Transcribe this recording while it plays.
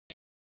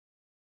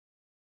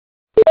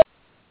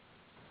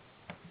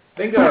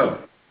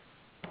Bingo.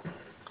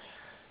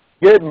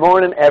 Good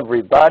morning,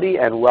 everybody,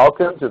 and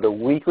welcome to the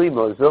weekly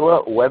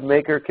Mozilla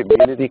Webmaker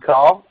Community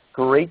Call.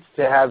 Great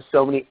to have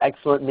so many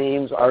excellent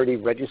names already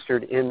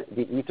registered in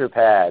the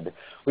Etherpad.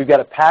 We've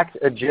got a packed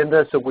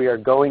agenda, so we are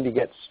going to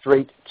get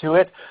straight to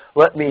it.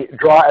 Let me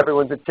draw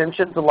everyone's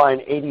attention to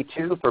line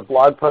 82 for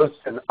blog posts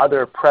and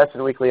other press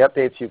and weekly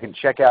updates you can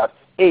check out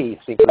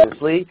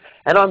asynchronously.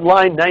 And on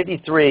line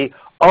 93,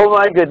 oh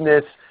my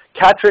goodness,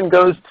 Katrin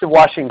goes to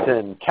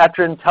Washington.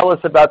 Katrin, tell us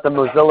about the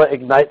Mozilla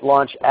Ignite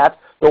launch at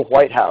the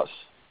White House.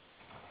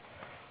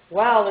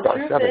 Well, the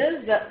truth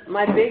is that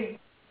my big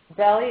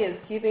belly is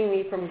keeping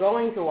me from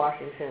going to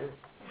Washington.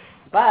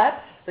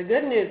 But the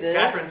good news is...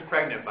 Katrin's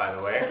pregnant, by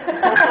the way.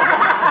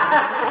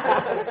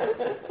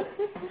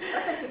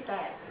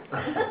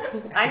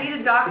 I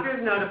need a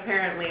doctor's note,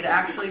 apparently, to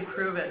actually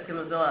prove it to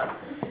Mozilla.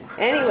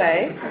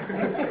 Anyway,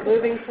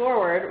 moving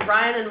forward,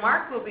 Ryan and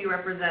Mark will be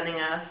representing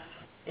us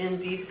in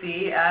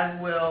D.C., as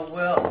will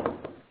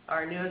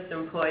our newest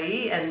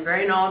employee, and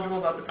very knowledgeable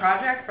about the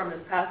project from his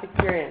past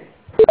experience.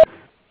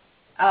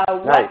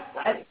 Nice.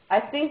 I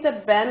think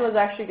that Ben was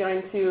actually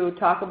going to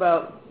talk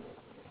about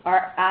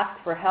our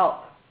ask for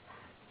help.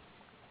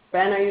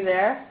 Ben, are you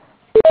there?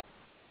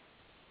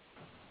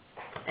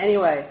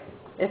 Anyway,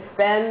 if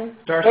Ben...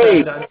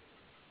 Hey.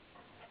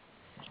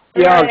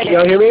 Yeah, can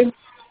y'all hear me?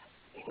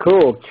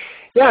 Cool.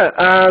 Yeah,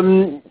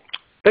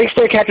 thanks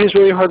to Katrin's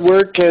really hard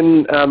work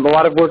and a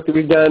lot of work that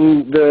we've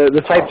done,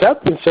 the site's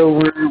up, and so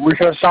we're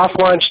kind of soft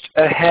launched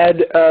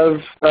ahead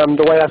of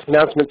the White House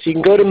announcement. So you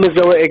can go to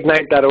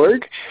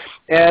MozillaIgnite.org,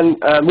 and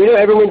we know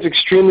everyone's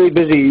extremely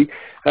busy,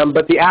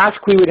 but the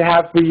ask we would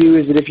have for you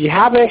is that if you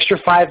have an extra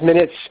 5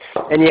 minutes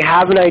and you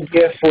have an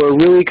idea for a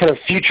really kind of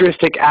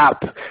futuristic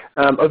app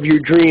of your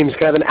dreams,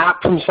 kind of an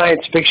app from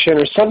science fiction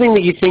or something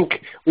that you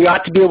think we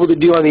ought to be able to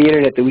do on the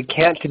Internet that we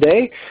can't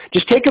today,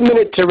 just take a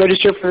minute to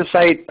register for the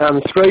site,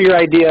 throw your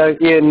idea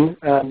in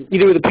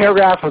either with a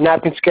paragraph or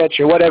napkin sketch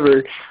or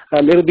whatever.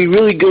 It'll be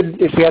really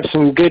good if we have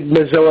some good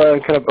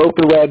Mozilla kind of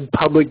open web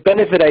public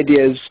benefit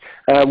ideas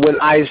when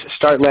eyes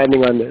start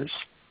landing on this.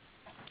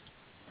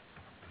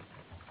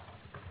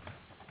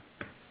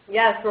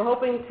 Yes, we're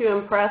hoping to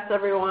impress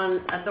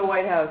everyone at the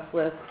White House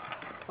with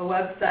a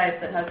website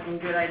that has some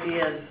good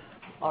ideas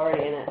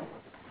already in it.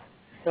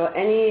 So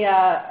any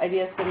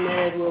ideas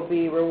submitted will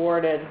be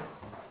rewarded.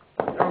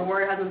 The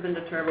reward hasn't been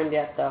determined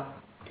yet, though.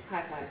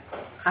 High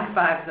fives. High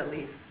fives, at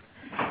least.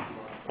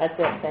 That's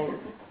it. Thanks.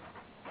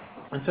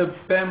 And so,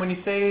 Ben, when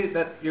you say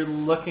that you're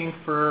looking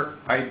for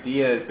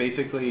ideas,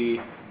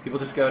 basically people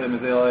just go to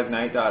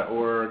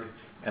MozillaIgnite.org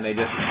and they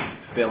just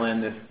fill in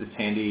this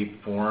handy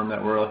form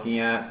that we're looking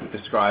at,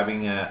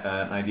 describing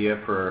an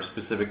idea for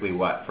specifically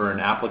what? For an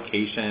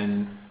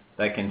application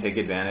that can take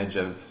advantage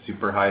of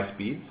super high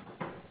speeds?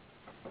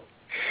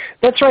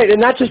 That's right,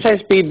 and not just high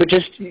speed, but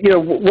just,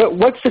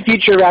 what's the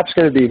future of apps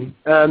going to be?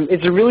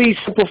 It's a really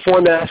simple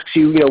form that asks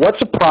you,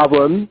 what's a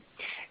problem,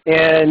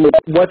 and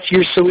what's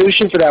your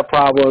solution for that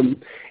problem,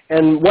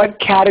 and what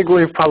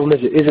category of problem is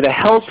it? Is it a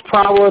health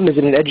problem? Is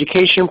it an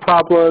education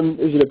problem?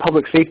 Is it a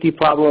public safety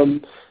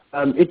problem?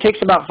 It takes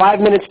about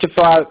 5 minutes to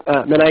fill out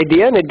an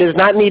idea, and it does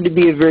not need to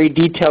be a very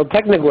detailed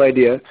technical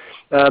idea.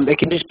 It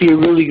can just be a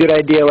really good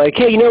idea like,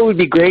 hey, what would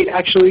be great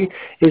actually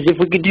is if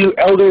we could do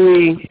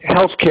elderly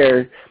health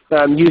care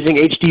using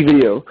HD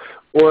video,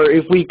 or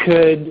if we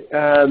could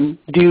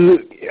do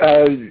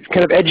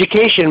kind of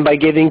education by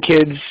giving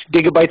kids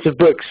gigabytes of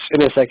books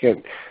in a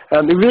second.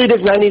 It really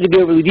does not need to be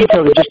overly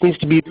detailed. It just needs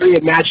to be very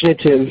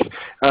imaginative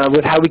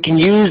with how we can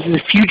use the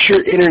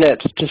future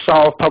Internet to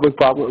solve public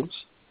problems.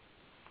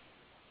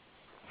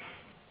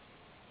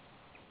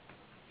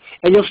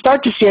 And you'll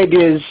start to see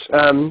ideas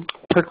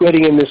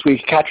percolating in this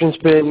week. Katrin's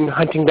been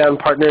hunting down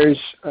partners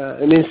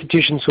and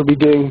institutions who will be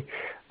doing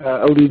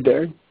a lead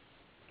there.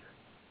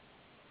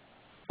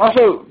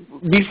 Also,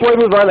 before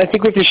we move on, I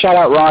think we have to shout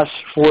out Ross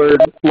for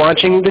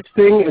launching this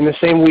thing in the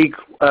same week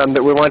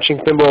that we're launching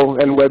Thimble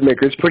and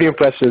Webmaker. It's pretty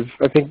impressive.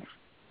 I think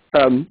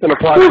an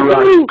applause for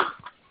Ross.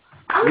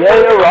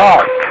 Yay,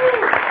 Ross.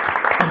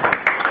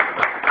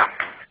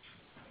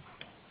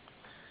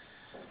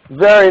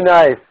 Very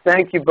nice.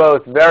 Thank you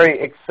both. Very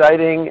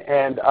exciting.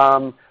 And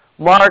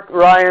Mark,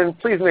 Ryan,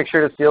 please make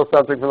sure to steal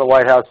something from the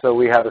White House so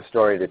we have a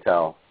story to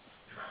tell.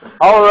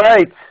 All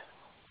right.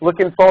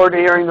 Looking forward to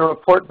hearing the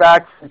report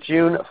back from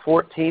June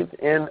 14th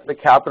in the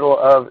capital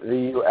of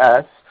the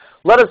U.S.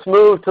 Let us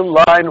move to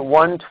line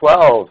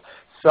 112.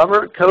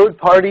 Summer Code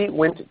Party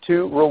went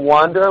to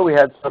Rwanda. We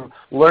had some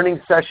learning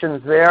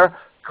sessions there.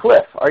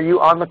 Cliff, are you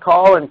on the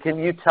call, and can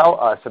you tell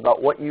us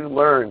about what you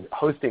learned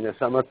hosting a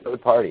Summer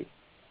Code Party?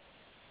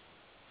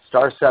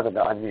 *7 to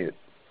unmute.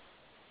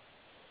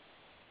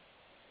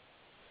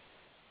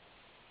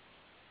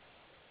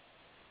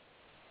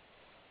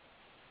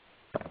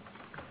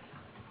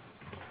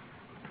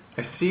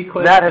 I see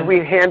Cliff. Matt, have we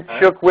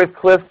hand-shook with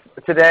Cliff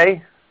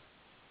today?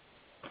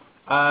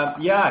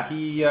 Yeah,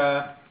 he's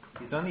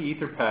on the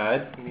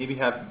Etherpad. He may be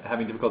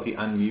having difficulty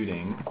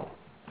unmuting.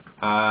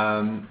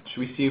 Should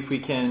we see if we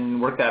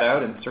can work that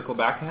out and circle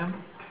back to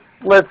him?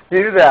 Let's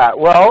do that.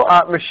 Well,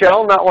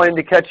 Michelle, not wanting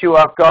to catch you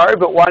off guard,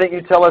 but why don't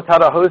you tell us how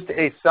to host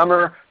a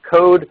summer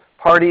code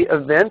party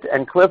event?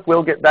 And Cliff,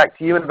 we'll get back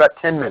to you in about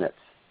 10 minutes.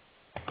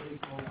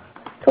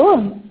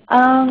 Cool.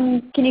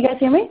 Can you guys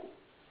hear me?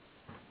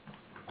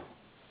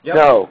 Yep.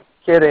 No,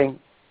 kidding.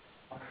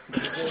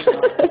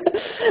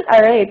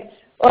 All right.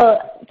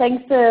 Well,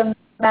 thanks to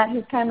Matt,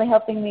 who's kindly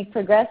helping me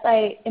progress.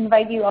 I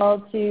invite you all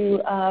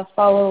to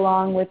follow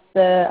along with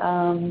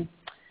the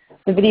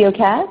video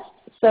cast.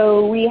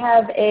 So we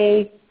have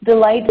a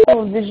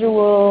delightful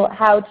visual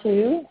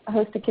how-to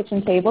host a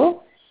kitchen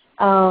table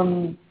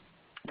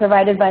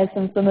provided by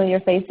some familiar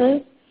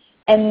faces.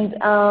 And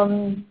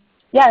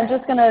yeah, I'm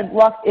just going to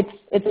walk.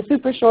 It's a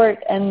super short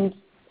and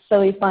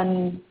silly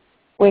fun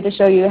way to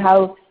show you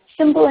how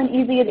simple and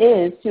easy it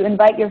is to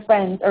invite your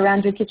friends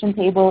around your kitchen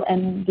table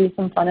and do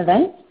some fun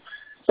events.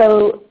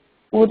 So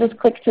we'll just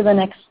click to the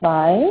next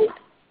slide,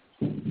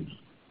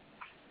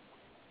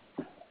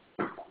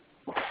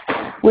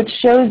 which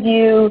shows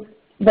you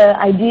the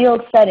ideal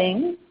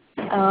setting,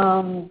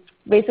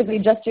 basically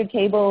just your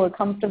table, a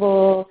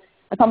comfortable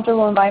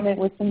environment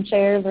with some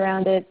chairs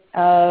around it,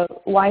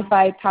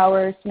 Wi-Fi,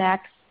 power,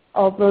 snacks,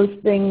 all those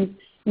things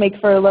make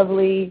for a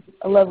lovely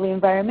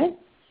environment.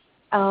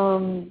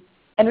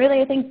 And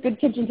really, I think good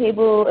kitchen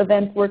table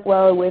events work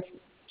well with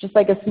just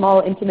like a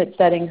small, intimate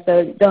setting. So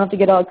you don't have to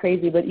get all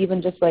crazy, but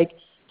even just like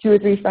 2 or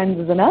 3 friends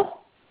is enough.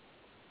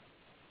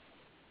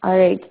 All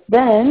right.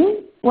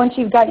 Then, once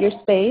you've got your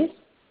space,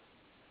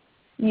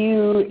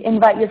 you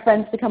invite your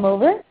friends to come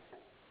over.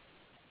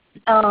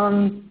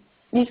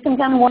 You just can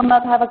kind of warm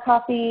up, have a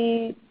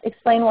coffee,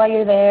 explain why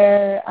you're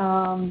there,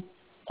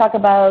 talk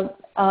about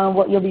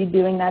what you'll be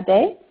doing that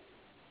day.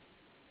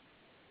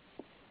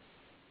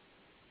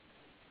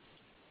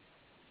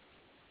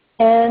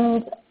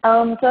 And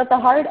so at the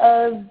heart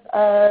of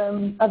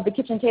the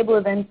kitchen table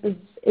events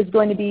is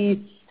going to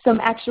be some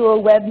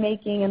actual web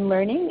making and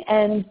learning.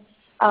 And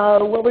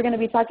what we're going to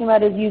be talking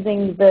about is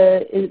using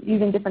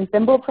different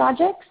Thimble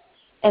projects.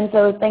 And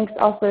so thanks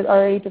also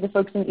already to the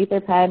folks in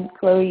Etherpad,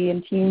 Chloe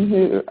and team,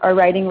 who are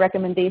writing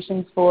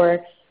recommendations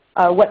for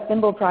what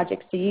Thimble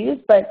projects to use.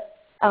 But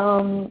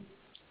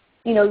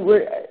you know,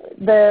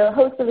 the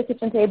host of the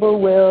kitchen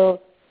table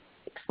will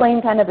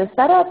explain kind of the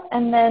setup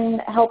and then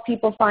help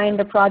people find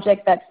a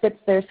project that fits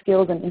their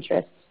skills and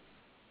interests.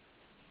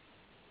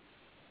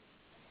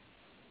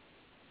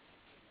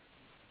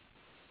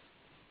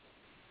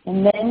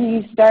 And then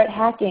you start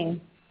hacking.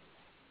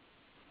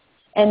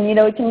 And, you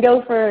know, it can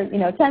go for,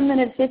 10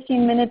 minutes,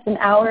 15 minutes, an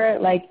hour.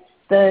 Like,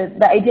 the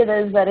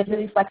idea is that it's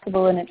really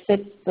flexible and it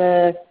fits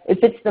the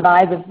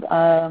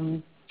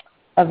vibe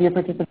of your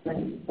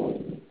participants.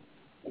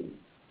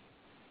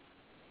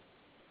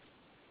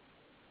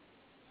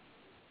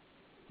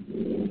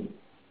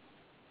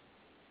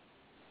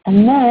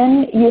 And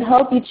then you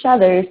help each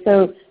other.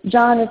 So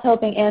John is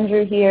helping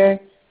Andrew here.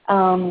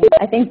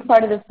 I think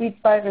part of the sweet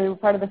spot or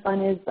part of the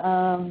fun is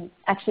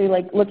actually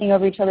like looking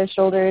over each other's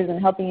shoulders and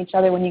helping each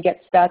other when you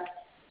get stuck.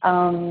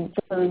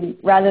 So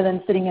rather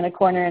than sitting in a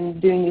corner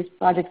and doing these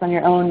projects on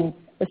your own,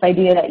 this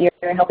idea that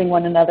you're helping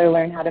one another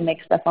learn how to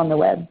make stuff on the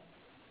web.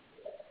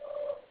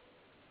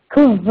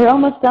 Cool, we're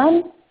almost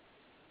done.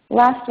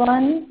 Last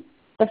one.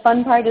 The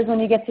fun part is when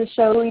you get to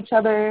show each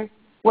other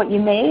what you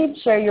made,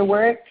 share your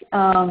work,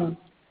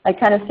 like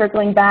kind of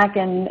circling back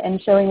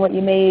and showing what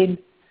you made,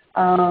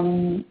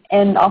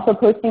 and also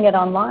posting it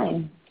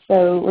online.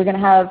 So we're going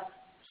to have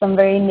some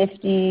very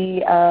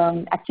nifty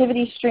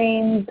activity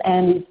streams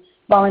and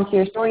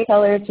volunteer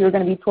storytellers who are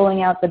going to be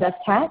pulling out the best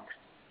hacks.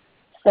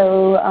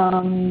 So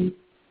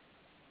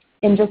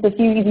in just a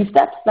few easy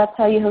steps, that's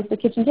how you host a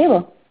kitchen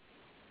table.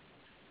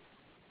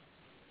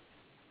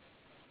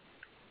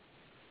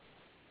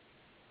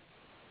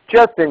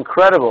 Just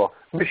incredible.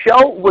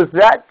 Michelle, was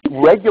that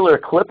regular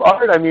clip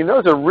art? I mean,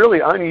 those are really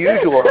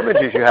unusual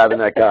images you have in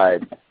that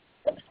guide.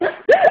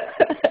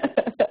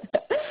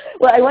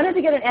 Well, I wanted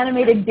to get an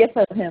animated GIF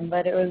of him,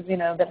 but it was,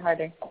 a bit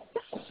harder.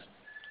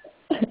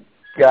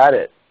 Got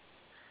it.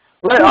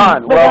 Right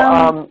on. But,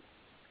 well,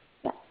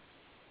 yeah.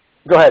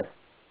 Go ahead.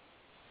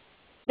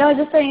 No, I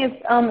was just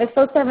saying if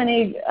folks have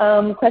any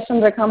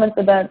questions or comments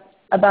about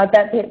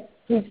that,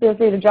 please feel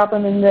free to drop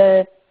them in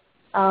the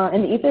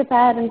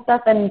Etherpad and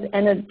stuff.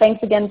 And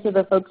thanks again to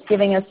the folks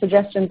giving us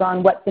suggestions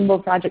on what Thimble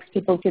projects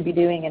people could be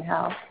doing and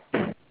how.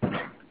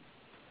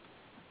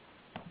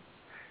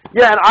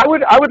 Yeah, and I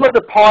would love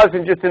to pause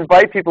and just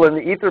invite people in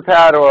the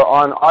Etherpad or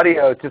on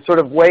audio to sort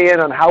of weigh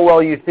in on how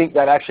well you think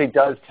that actually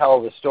does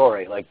tell the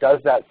story. Like, does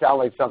that sound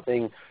like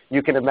something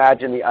you can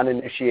imagine the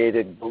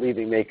uninitiated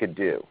believing they could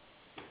do?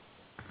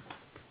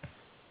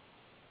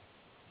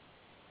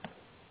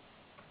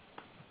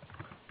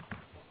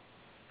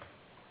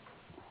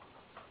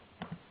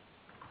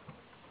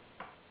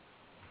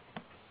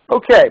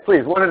 Okay,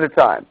 please, one at a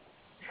time.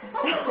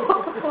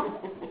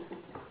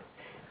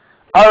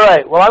 All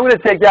right, well, I'm going to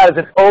take that as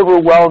an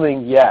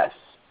overwhelming yes.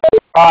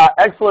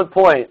 Excellent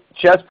point.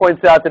 Chess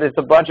points out that it's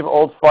a bunch of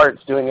old farts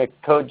doing a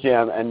code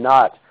jam and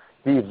not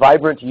the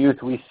vibrant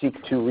youth we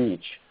seek to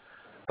reach.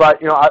 But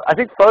I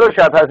think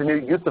Photoshop has a new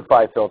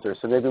Uthify filter,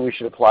 so maybe we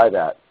should apply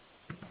that.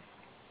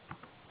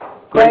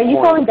 Are you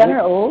calling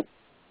Gunnar old?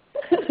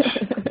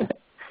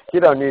 You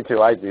don't need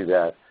to. I do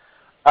that.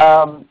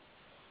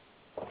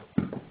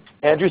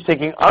 Andrew's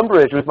taking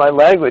umbrage with my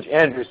language.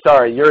 Andrew,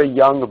 sorry, you're a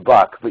young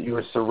buck, but you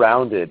were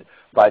surrounded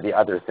by the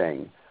other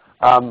thing.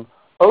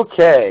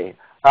 Okay.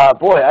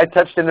 Boy, I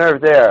touched a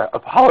nerve there.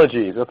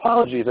 Apologies,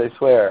 I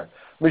swear.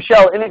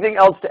 Michelle, anything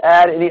else to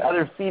add? Any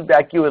other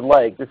feedback you would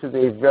like? This is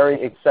a very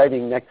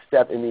exciting next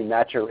step in the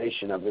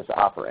maturation of this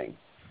offering.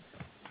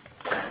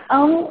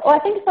 Well, I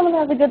think someone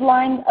has a good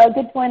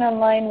point on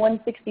line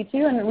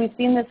 162, and we've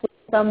seen this with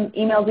some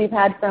emails we've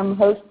had from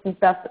hosts and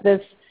stuff. This,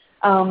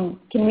 can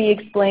we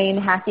explain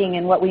hacking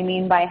and what we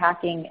mean by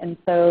hacking? And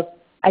so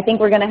I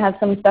think we're going to have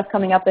some stuff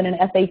coming up in an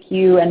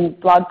FAQ and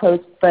blog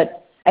post,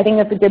 but I think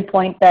that's a good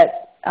point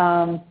that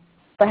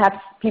perhaps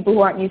people who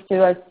aren't used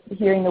to us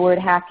hearing the word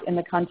hack in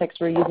the context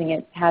we're using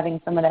it,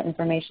 having some of that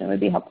information would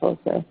be helpful.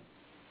 So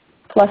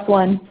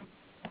 +1.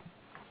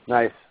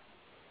 Nice.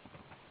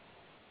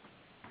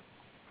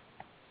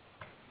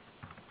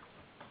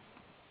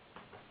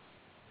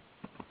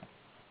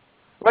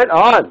 Right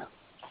on.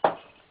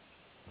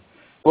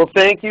 Well,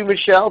 thank you,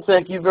 Michelle.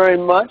 Thank you very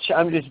much.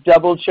 I'm just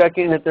double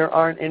checking that there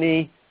aren't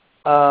any.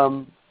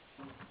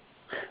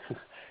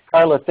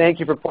 Carla, thank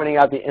you for pointing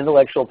out the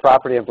intellectual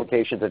property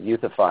implications of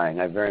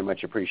Uthifying. I very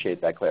much appreciate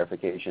that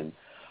clarification.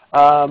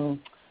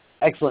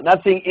 Excellent.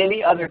 Not seeing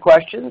any other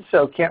questions,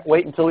 so can't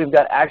wait until we've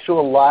got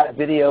actual live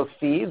video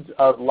feeds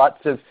of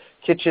lots of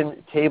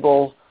kitchen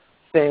table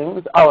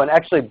things. Oh, and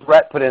actually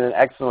Brett put in an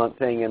excellent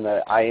thing in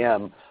the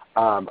IM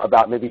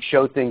about maybe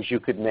show things you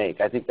could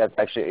make. I think that's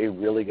actually a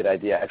really good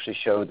idea. Actually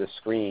show the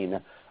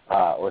screen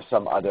or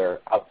some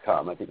other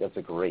outcome. I think that's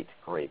a great,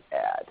 great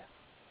ad.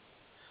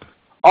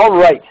 All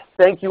right.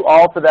 Thank you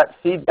all for that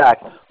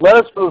feedback. Let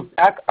us move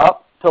back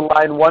up to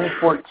line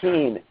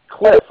 114.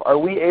 Cliff, are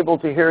we able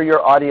to hear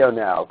your audio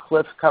now?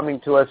 Cliff coming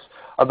to us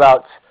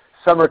about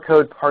Summer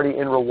Code Party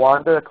in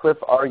Rwanda. Cliff,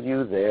 are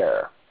you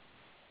there?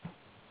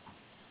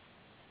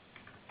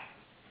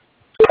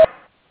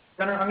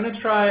 Gunnar, I'm going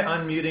to try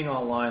unmuting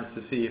all lines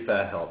to see if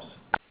that helps.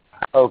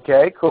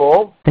 Okay,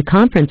 cool. The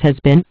conference has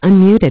been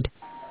unmuted.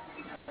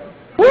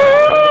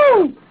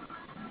 Woo!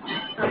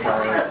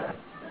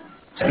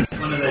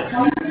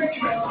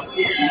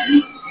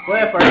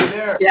 Cliff, are you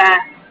there? Yeah.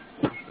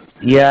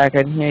 Yeah, I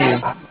can hear you.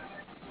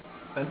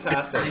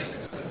 Fantastic.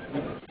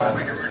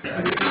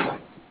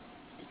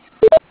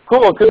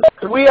 Cool.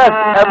 Could we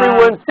ask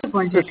everyone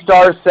to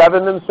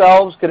 *7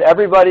 themselves? Could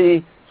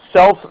everybody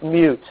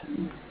self-mute?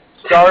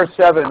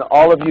 *7,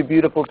 all of you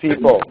beautiful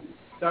people.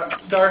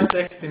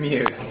 *6 to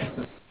mute.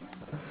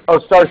 Oh,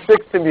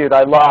 *6 to mute.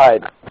 I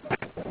lied.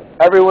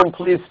 Everyone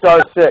please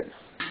 *6.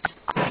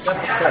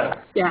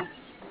 Yeah.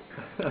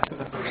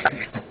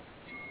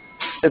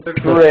 It's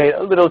great.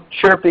 A little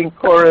chirping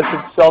chorus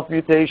of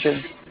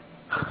self-mutation.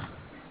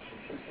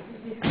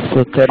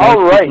 So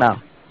all right.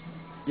 Now.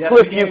 Yes,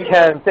 Cliff, you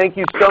can. Thank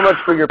you so much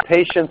for your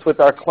patience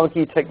with our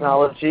clunky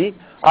technology.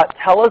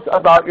 Tell us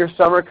about your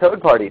summer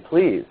code party,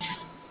 please.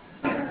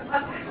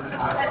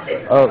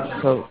 Oh,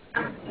 so.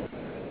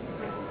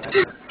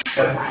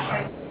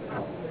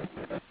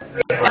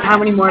 How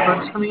many more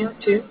books coming out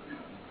too?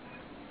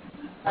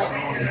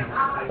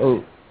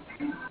 Oh.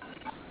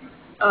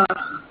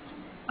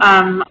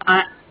 I'm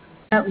at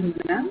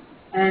Luna,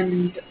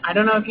 and I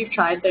don't know if you've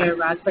tried their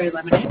raspberry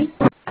lemonade.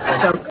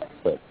 It's so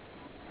good.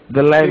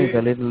 The line is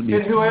a little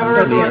bit. Could whoever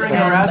is ordering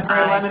a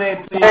raspberry lemonade,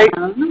 please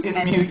mute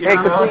Hey, your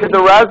phone? could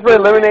the raspberry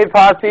lemonade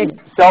posse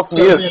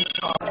self-mute?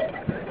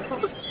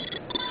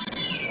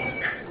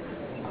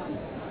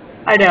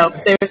 I know,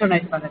 they were so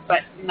nice about it,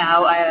 but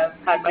now I have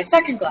had my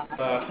second glass.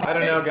 I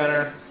don't know,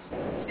 Gunnar.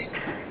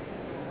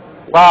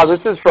 Wow, this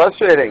is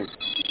frustrating.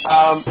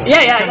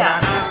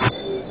 Yeah.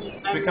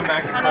 We come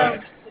back to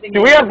Cliff.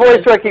 Do we have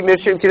voice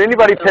recognition? Can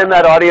anybody pin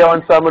that audio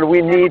on someone?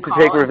 We need to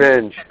take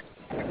revenge.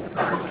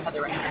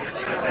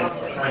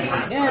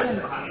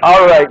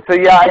 All right, so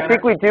yeah, I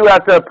think we do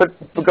have to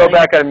go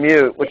back on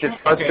mute, which is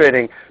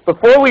frustrating.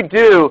 Before we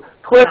do,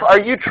 Cliff, are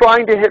you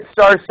trying to hit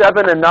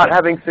 *7 and not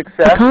having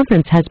success? The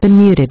conference has been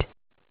muted.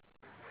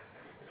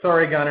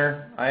 Sorry,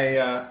 Gunnar.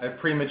 I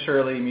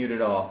prematurely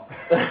muted all.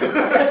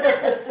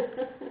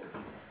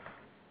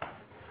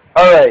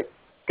 All right,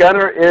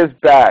 Gunnar is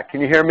back. Can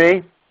you hear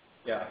me?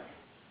 Yeah.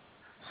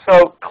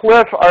 So,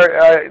 Cliff,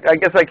 I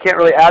guess I can't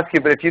really ask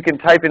you, but if you can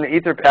type in the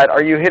Etherpad,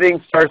 are you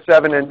hitting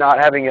 *7 and not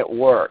having it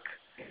work?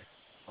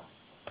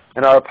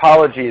 And our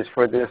apologies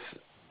for this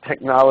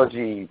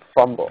technology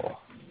fumble.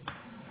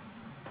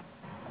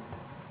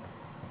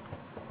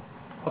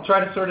 I'll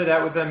try to sort it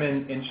out with them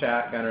in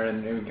chat, Gunnar,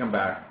 and we can come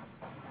back.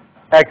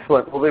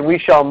 Excellent. Well, then we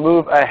shall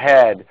move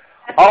ahead.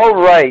 All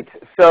right.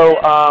 So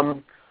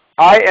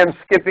I am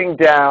skipping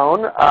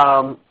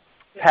down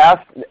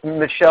past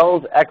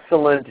Michelle's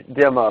excellent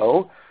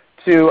demo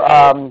to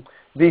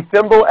the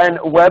Thimble and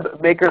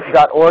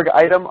Webmaker.org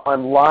item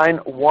on line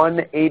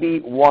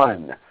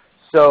 181.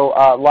 So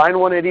line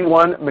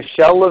 181,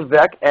 Michelle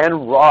Levesque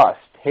and Ross,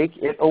 take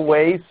it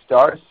away,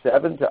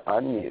 *7 to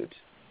unmute.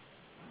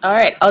 All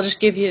right, I'll just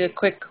give you a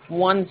quick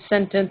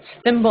one-sentence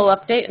Thimble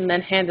update and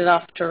then hand it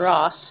off to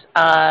Ross.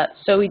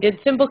 So we did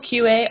Thimble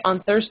QA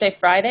on Thursday,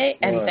 Friday,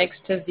 and thanks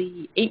to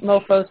the 8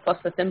 mofos plus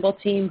the Thimble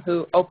team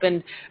who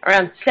opened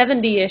around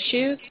 70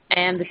 issues,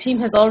 and the team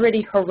has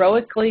already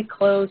heroically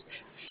closed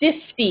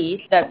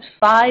 50, that's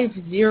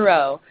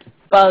 50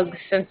 bugs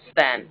since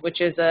then,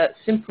 which is a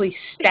simply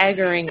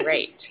staggering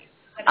rate.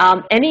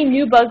 Any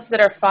new bugs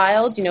that are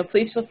filed,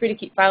 please feel free to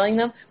keep filing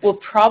them, will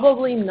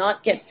probably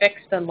not get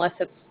fixed unless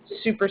it's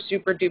super,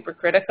 super duper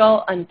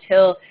critical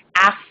until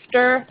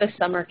after the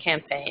summer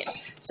campaign.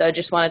 So I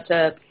just wanted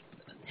to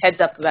heads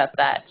up about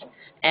that.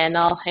 And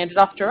I'll hand it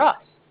off to Ross.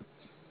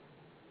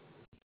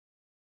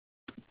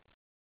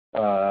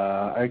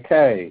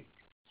 Okay.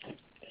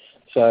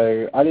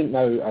 So I didn't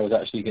know I was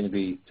actually going to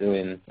be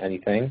doing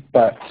anything,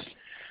 but,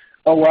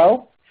 oh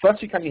well.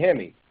 Firstly, can you hear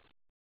me?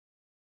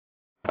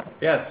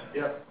 Yes.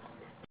 Yep.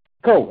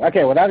 Cool.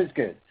 Okay, well that is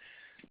good.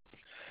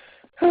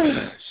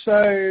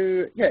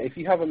 So, yeah, if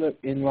you have a look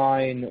in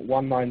line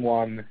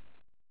 191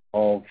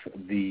 of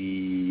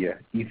the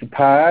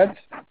Etherpad,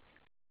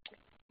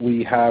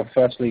 we have,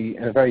 firstly,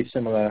 in a very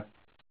similar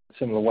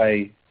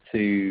way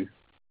to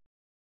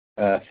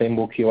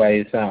Thimble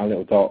QA, it's out a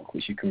little doc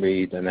which you can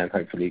read and then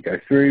hopefully go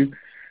through.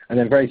 And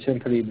then very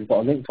simply, we've got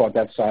a link to our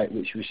dev site,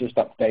 which was just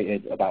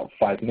updated about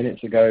 5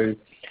 minutes ago,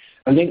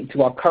 a link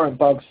to our current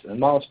bugs and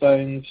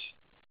milestones,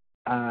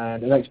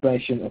 and an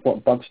explanation of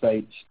what bug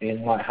states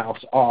in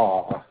Lighthouse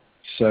are.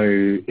 So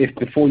if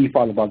before you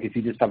file a bug, if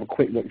you just have a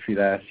quick look through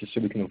there, just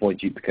so we can avoid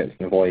duplicates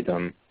and avoid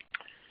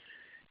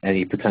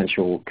any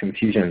potential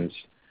confusions.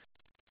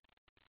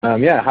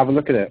 Yeah, have a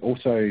look at it.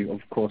 Also,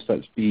 of course,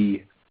 let's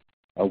be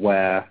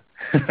aware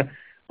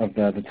of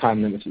the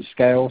time limits at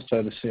scale.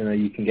 So the sooner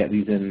you can get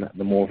these in,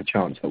 the more of a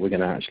chance that we're going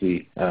to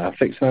actually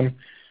fix them.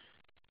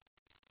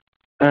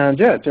 And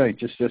yeah,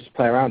 just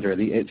play around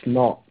really. It's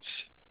not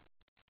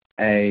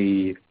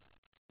as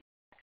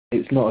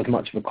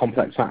much of a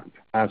complex app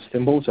as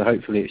Thimble, so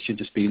hopefully it should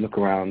just be look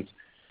around,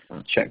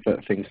 check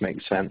that things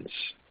make sense,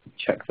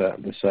 check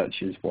that the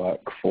searches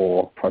work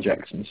for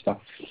projects and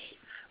stuff.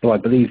 Though I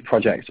believe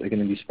projects are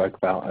going to be spoke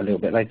about a little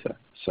bit later,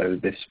 so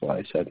this, what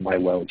I said,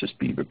 might well just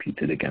be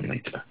repeated again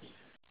later.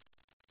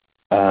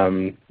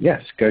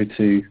 Yes, go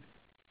to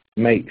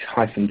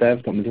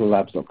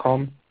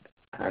make-dev.mozillalabs.com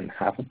and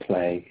have a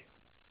play,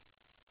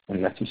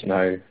 and let us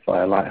know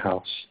via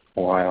Lighthouse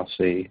or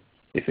IRC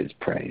if it's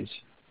praise.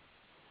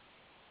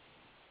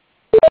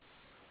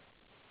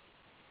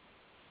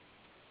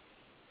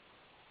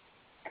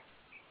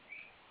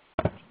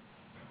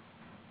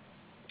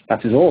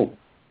 That is all.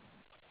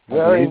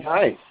 Very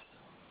nice.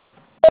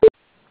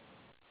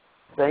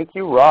 Thank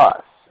you,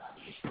 Ross.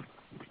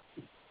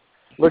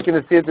 Looking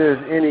to see if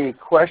there's any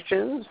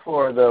questions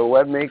for the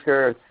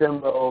Webmaker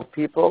Thimble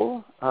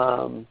people.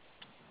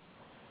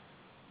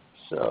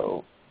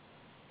 So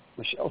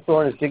Michelle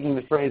Thorne is digging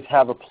the phrase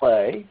 "have a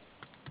play."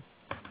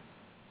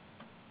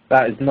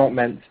 That is not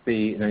meant to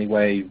be in any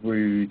way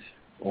rude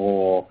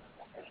or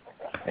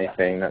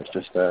anything. That's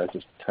just a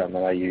term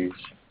that I use.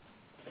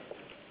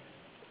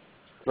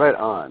 Right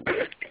on.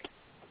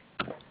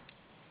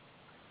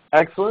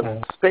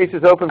 Excellent. Space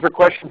is open for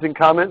questions and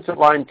comments at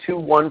line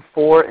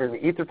 214 in the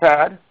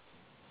Etherpad.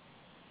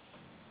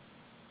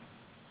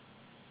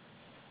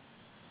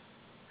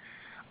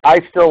 I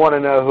still want to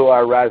know who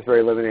our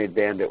Raspberry Lemonade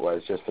bandit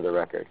was, just for the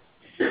record.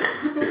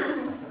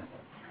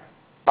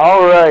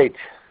 All right.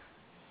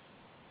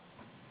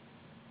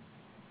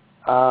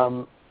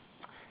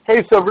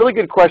 Hey, so really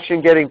good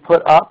question getting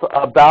put up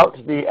about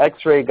the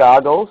X-ray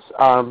goggles.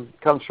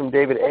 Comes from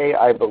David A.,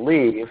 I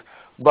believe.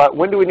 But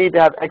when do we need to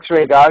have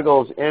X-ray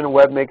goggles in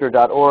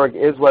webmaker.org?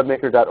 Is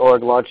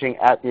webmaker.org launching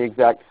at the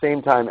exact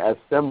same time as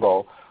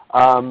Thimble?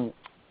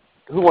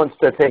 Who wants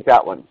to take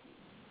that one?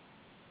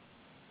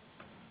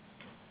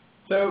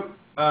 So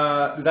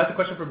that's a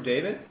question from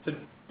David. So,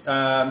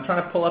 I'm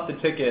trying to pull up the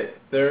ticket.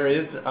 There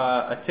is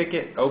a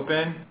ticket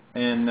open,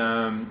 and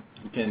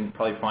you can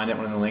probably find it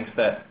on one of the links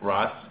that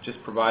Ross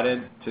just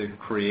provided to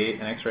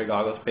create an X-ray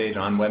goggles page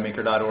on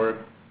webmaker.org.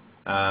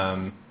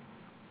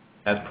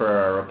 As per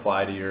our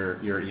reply to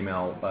your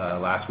email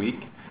last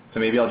week.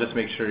 So maybe I'll just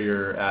make sure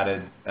you're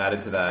added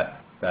to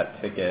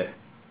that ticket.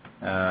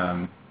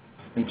 In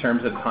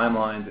terms of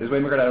timelines, is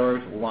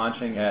webmaker.org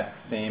launching at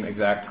the same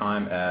exact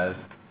time as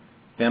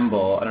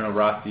Thimble? I don't know,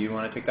 Ross, do you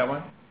want to take that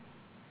one?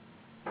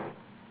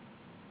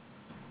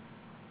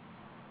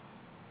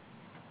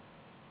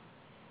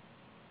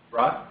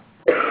 Ross?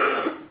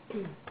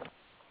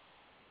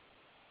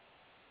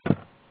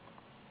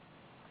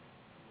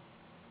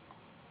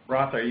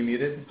 Ross, are you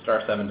muted?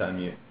 *7 to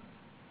unmute.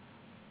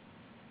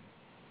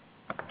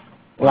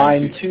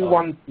 Line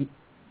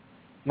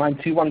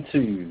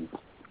 212.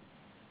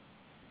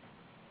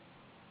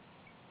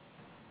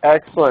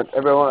 Excellent.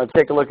 Everyone,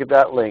 take a look at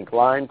that link,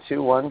 line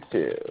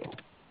 212.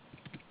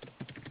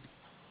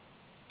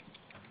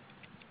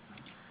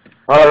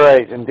 All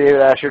right, and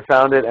David Asher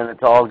found it, and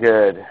it's all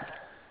good.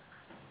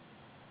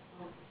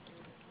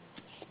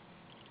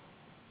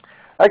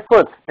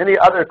 Excellent. Any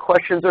other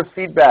questions or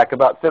feedback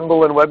about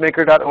Thimble and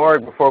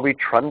Webmaker.org before we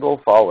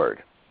trundle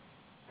forward?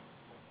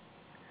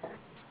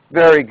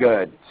 Very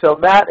good. So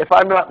Matt, if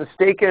I'm not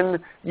mistaken,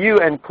 you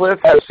and Cliff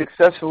have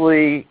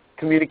successfully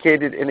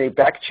communicated in a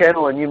back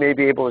channel, and you may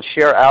be able to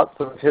share out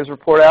some of his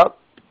report out.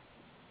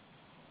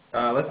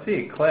 Let's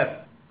see, Cliff,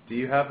 do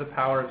you have the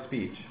power of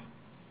speech?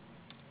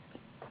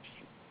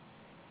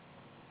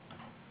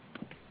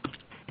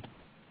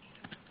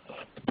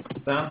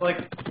 Sounds like,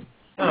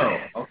 oh,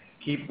 I'll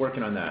keep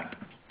working on that.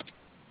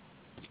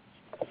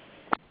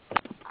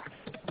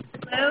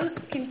 Hello,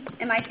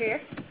 am I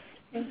here?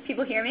 Can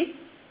people hear me?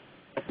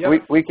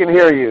 Yep. We can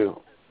hear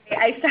you.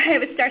 I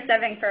was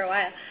star-7 for a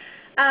while.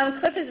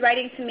 Cliff is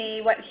writing to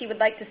me what he would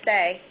like to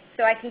say,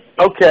 so I can speak.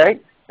 Okay.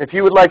 If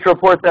you would like to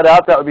report that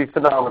out, that would be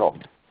phenomenal.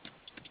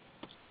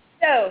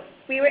 So,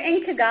 we were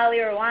in Kigali,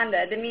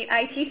 Rwanda to meet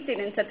IT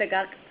students at the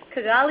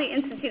Kigali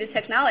Institute of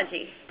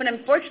Technology, but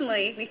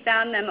unfortunately we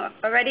found them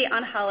already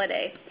on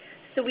holiday,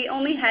 so we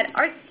only had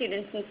art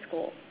students in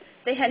school.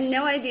 They had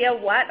no idea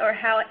what or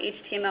how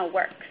HTML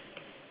works.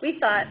 We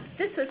thought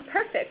this was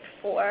perfect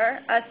for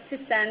us to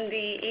send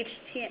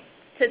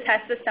to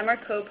test the Summer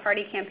Code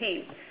Party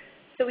campaign.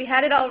 So we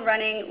had it all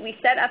running. We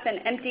set up an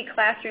empty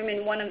classroom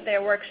in one of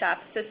their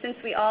workshops. So since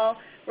we all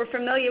were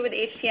familiar with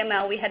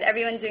HTML, we had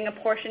everyone doing a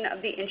portion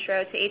of the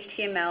intro to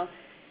HTML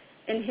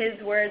in his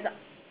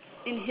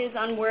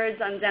own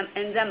words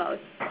and demos.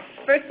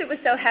 First, it was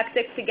so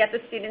hectic to get the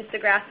students to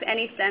grasp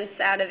any sense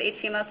out of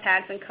HTML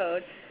tags and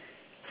code.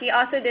 He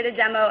also did a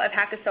demo of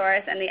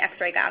Hackasaurus and the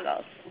X-ray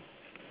goggles.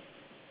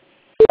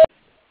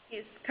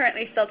 He's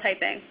currently still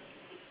typing.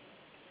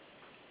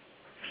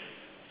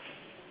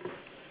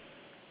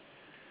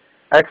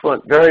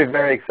 Excellent. Very,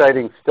 very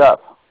exciting stuff.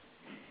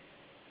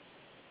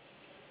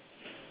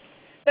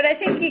 But I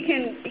think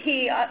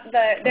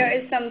there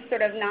is some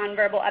sort of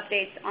nonverbal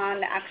updates on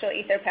the actual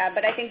Etherpad,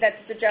 but I think that's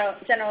the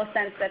general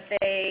sense that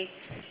they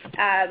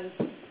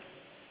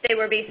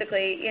were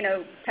basically,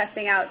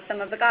 testing out some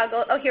of the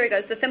goggles. Oh, here it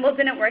goes. The symbols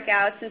didn't work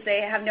out since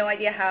they have no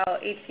idea how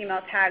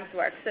HTML tags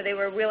work, so they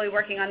were really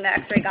working on the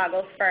X-ray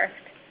goggles first.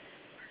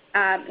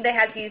 They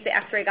had to use the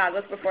X-ray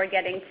goggles before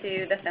getting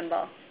to the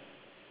symbol.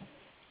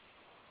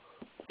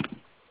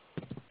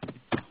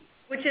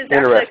 Which is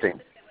interesting.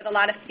 With a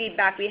lot of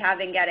feedback we have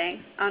been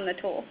getting on the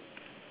tool,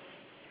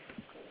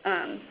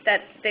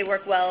 that they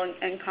work well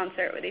in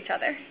concert with each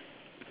other.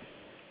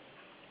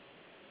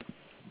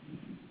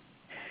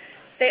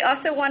 They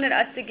also wanted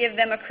us to give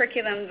them a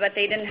curriculum, but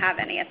they didn't have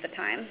any at the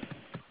time.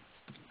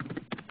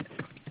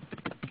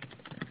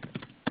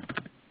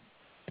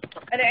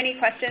 Are there any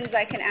questions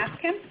I can ask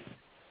him?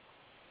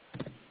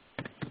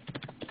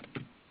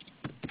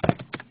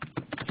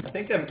 I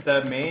think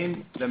the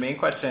main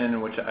question,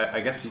 which I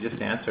guess you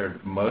just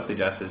answered mostly,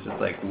 Jess, is just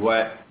like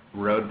what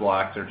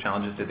roadblocks or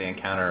challenges did they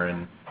encounter,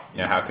 and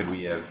how could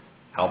we have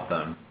helped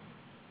them?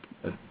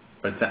 But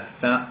it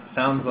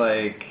sounds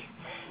like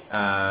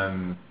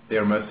they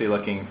were mostly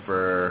looking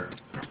for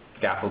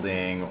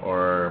scaffolding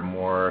or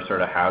more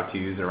sort of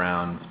how-tos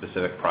around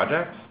specific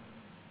projects.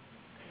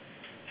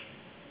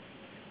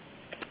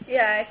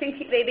 Yeah, I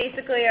think they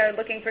basically are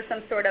looking for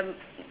some sort of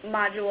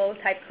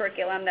module-type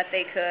curriculum that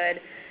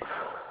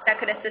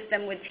could assist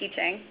them with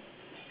teaching.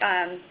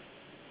 And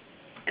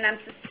I'm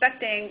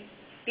suspecting,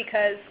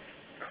 because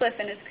Cliff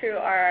and his crew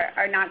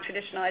are not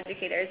traditional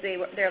educators,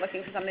 they're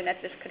looking for something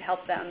that just could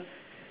help them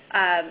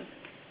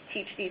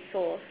teach these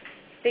tools.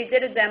 They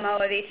did a demo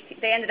of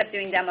they ended up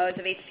doing demos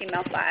of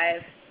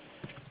HTML5.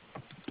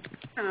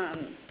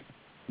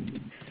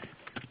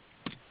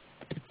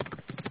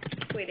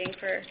 Waiting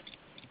for.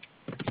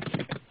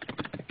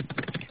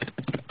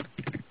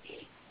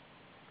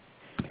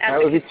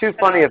 It would be too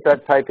funny if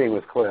that typing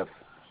was Cliff.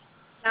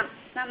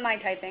 Not my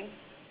typing.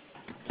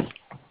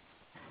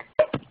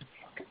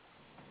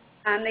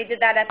 They did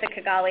that at the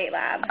Kigali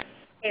lab,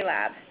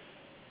 A-Lab.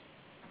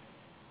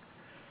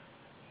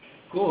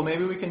 Cool.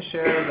 Maybe we can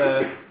share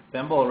the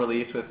Thimble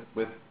release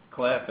with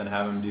Cliff and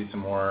have him do some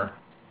more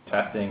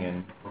testing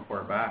and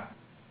report back.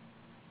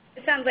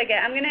 It sounds like it.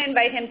 I'm going to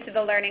invite him to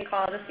the learning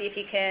call to see if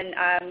he can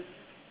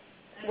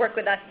work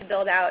with us to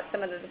build out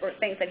some of the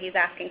things that he's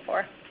asking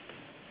for.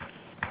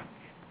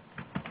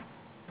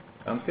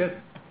 Sounds good.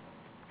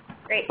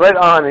 Great. Right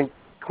on. And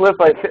Cliff,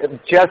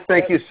 Jess,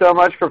 thank you so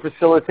much for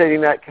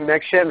facilitating that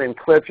connection. And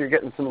Cliff, you're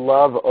getting some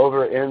love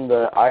over in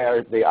the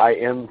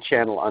IM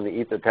channel on the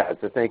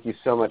Etherpad. So thank you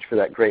so much for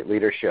that great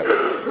leadership.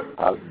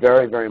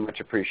 Very, very much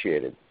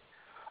appreciated.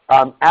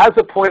 As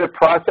a point of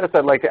process,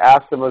 I'd like to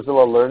ask the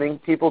Mozilla Learning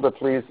people to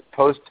please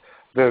post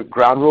the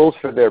ground rules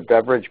for their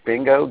beverage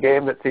bingo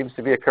game that seems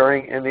to be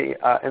occurring in the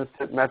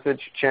instant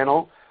message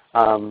channel.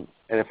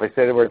 And if I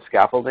say the word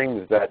scaffolding,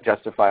 does that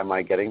justify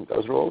my getting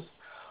those rules?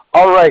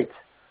 All right.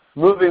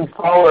 Moving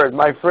forward,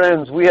 my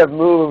friends, we have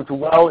moved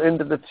well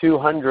into the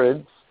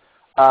 200s.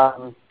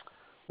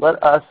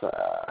 Let us,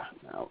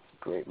 oh,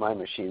 great, my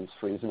machine's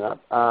freezing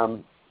up.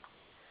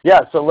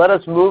 So let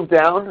us move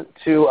down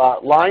to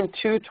line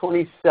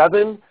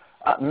 227.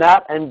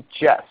 Matt and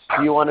Jess,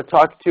 do you want to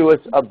talk to us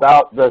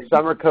about the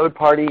Summer Code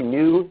Party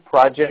New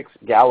Projects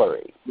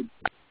Gallery?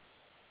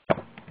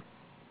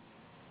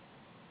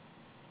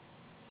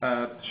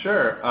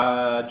 Sure.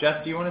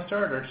 Jess, do you want to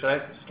start, or should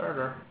I start?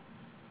 Or?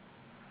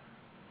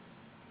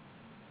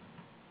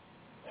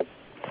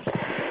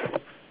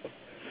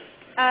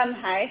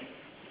 Hi.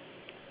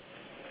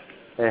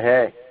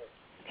 Hey.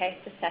 Okay,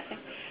 just testing.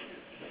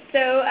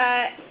 So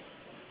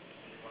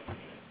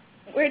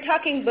we're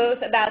talking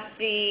both about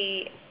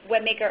the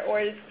Webmaker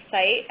org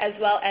site as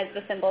well as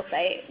the Symbol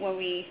site when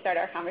we start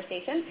our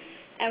conversation.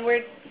 And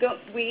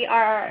we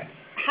are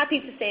happy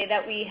to say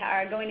that we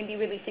are going to be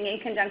releasing in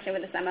conjunction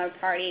with the Summer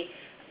Party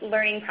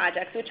learning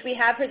projects, which we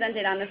have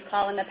presented on this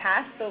call in the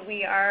past, but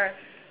we are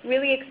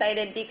really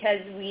excited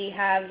because we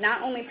have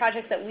not only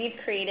projects that we've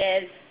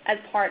created as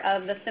part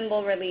of the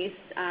Symbol release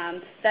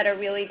that are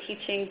really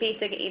teaching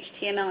basic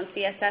HTML and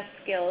CSS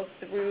skills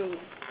through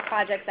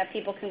projects that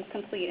people can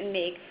complete and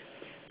make,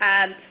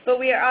 but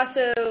we are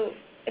also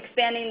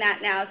expanding that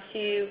now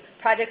to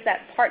projects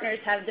that partners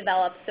have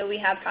developed. So we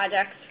have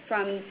projects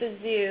from the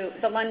zoo,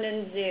 the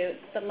London Zoo,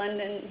 the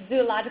London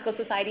Zoological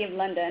Society of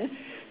London,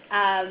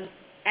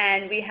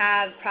 and we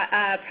have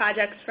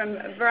projects from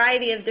a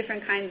variety of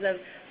different kinds of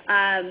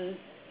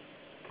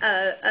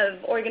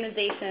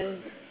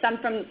organizations, some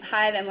from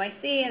Hive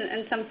NYC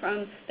and some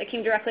that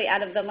came directly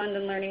out of the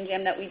London Learning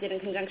Jam that we did in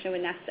conjunction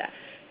with Nesta.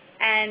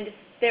 And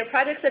they're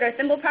projects that are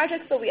Symbol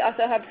projects, but we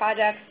also have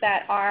projects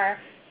that are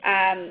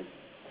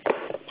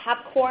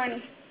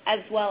popcorn as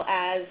well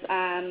as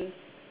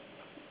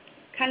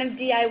kind of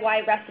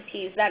DIY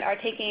recipes that are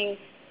taking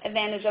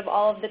advantage of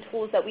all of the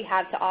tools that we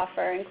have to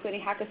offer,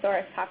 including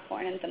Hackosaurus,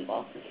 Popcorn, and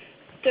Symbol.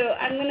 So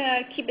I'm going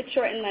to keep it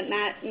short and let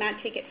Matt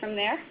take it from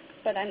there,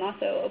 but I'm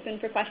also open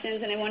for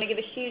questions, and I want to give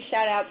a huge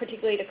shout out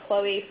particularly to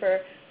Chloe for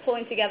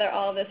pulling together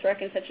all of this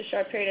work in such a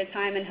short period of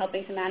time and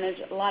helping to manage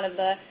a lot of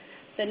the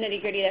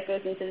nitty-gritty that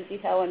goes into the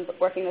detail and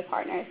working with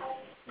partners.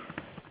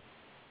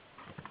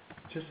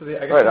 Just so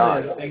I guess the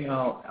other thing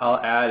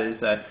I'll add is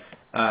that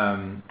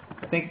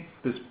I think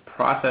this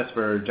process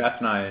for Jess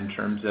and I in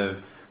terms of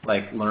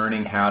like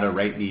learning how to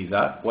write these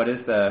up, what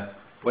is the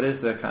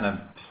kind of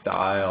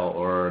style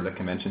or the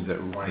conventions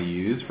that we want to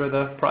use for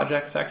the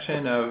project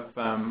section of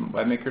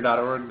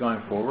webmaker.org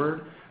going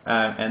forward.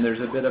 And there's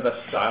a bit of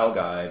a style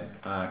guide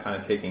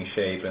kind of taking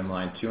shape in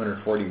line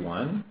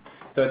 241.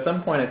 So at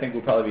some point I think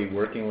we'll probably be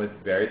working with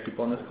various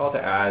people on this call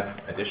to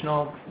add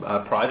additional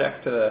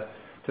projects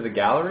to the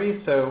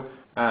gallery. So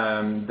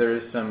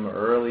there's some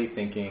early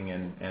thinking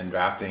and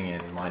drafting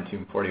in line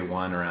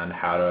 241 around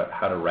how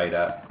to write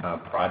up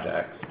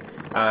projects.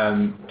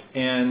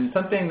 And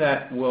something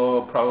that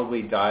we'll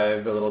probably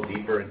dive a little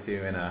deeper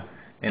into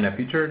in a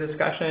future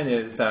discussion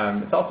is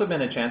it's also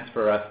been a chance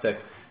for us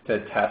to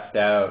test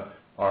out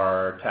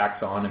our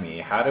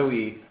taxonomy. How do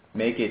we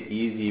make it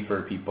easy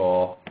for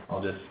people?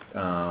 I'll just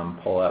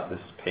pull up this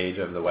page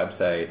of the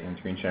website in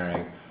screen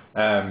sharing.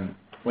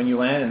 When you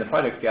land in the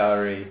projects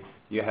gallery,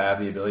 you have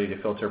the ability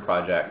to filter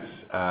projects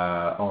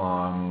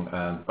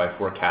along by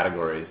 4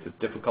 categories: the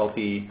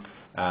difficulty,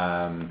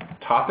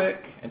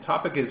 topic, and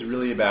topic is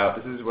really about,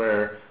 this is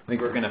where I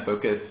think we're going to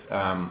focus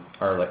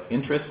our like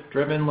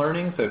interest-driven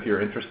learning. So if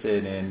you're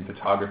interested in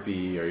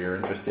photography or you're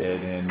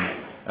interested in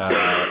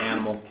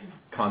animal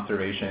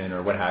conservation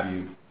or what have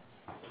you,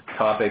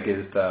 topic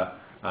is the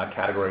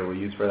category we'll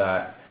use for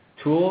that.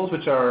 Tools,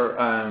 which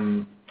are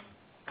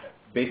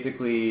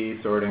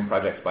basically sorting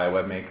projects by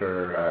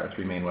Webmaker,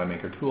 3 main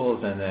Webmaker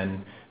tools, and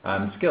then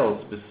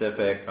skills,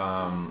 specific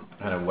kind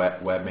of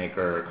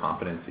Webmaker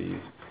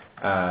competencies.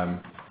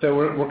 So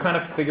we're kind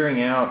of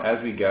figuring out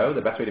as we go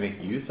the best way to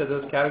make use of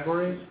those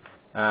categories.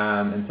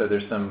 And so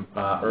there's some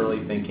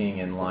early thinking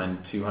in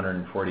line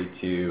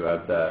 242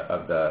 of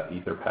the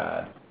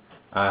Etherpad.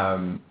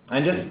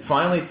 And just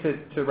finally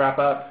to wrap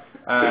up,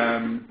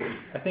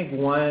 I think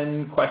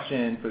one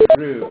question for the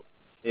group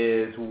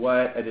is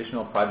what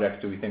additional projects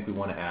do we think we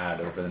want to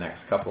add over the next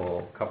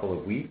couple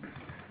of weeks?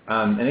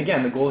 And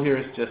again, the goal here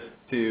is just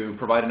to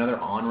provide another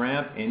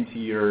on-ramp into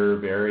your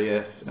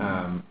various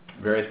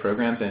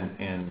programs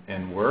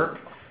and work.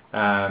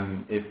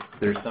 If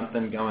there's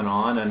something going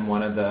on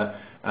one of the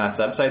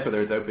subsites,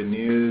 whether it's Open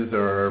News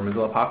or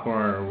Mozilla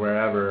Popcorn or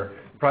wherever,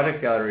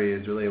 Project Gallery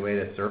is really a way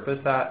to surface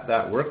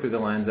that work through the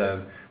lens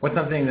of what's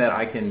something that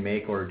I can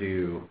make or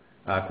do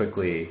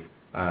quickly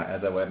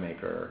as a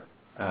webmaker.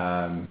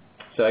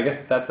 So I guess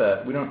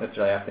we don't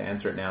necessarily have to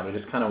answer it now, but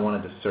just kind of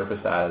wanted to surface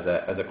that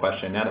as a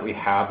question. Now that we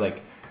have,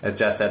 like as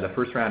Jess said, the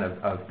first round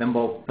of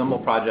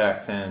Symbol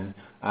projects and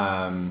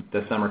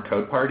the Summer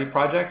Code Party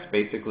projects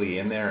basically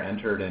in there,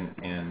 entered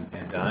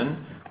and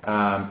done,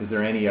 is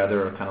there any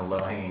other kind of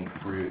low-hanging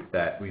fruit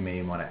that we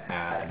may want to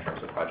add in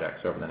terms of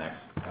projects over the next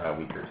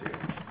week or two?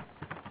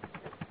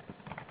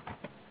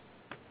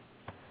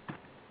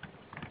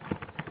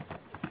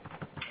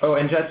 Oh,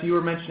 and Jess, you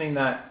were mentioning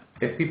that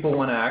if people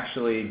want to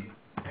actually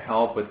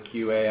help with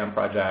QA on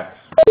projects,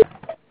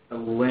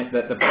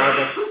 that the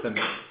projects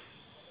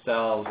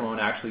themselves won't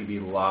actually be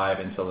live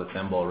until the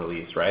Symbol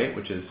release, right?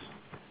 Which is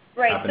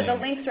Right, happening. so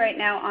the links right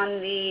now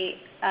on the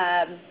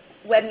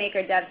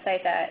Webmaker dev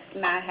site that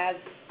Matt has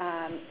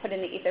put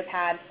in the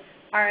Etherpad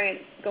aren't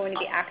going to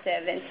be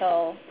active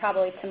until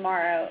probably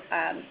tomorrow.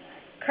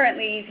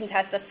 Currently, you can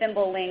test the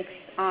Thimble links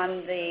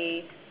on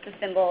the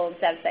Thimble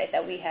dev site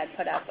that we had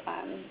put up,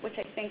 which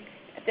I think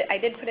I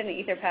did put in the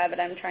Etherpad, but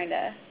I'm trying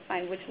to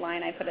find which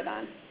line I put it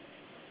on.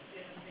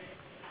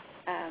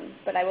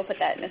 But I will put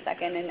that in a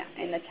second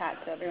in the chat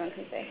so everyone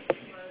can see.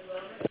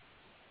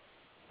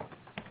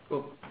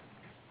 Cool.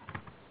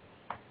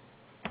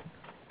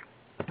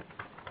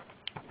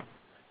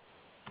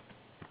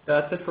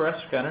 That's it for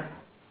us, Gunnar.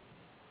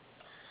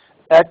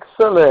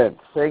 Excellent.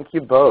 Thank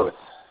you both.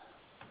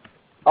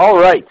 All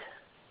right.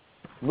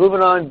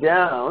 Moving on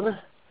down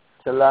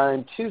to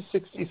line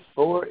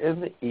 264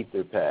 in the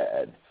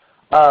Etherpad.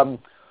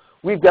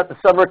 We've got the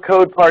Summer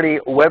Code Party,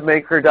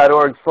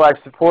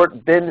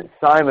 webmaker.org/support. Ben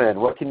Simon,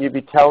 what can you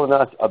be telling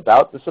us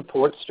about the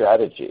support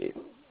strategy?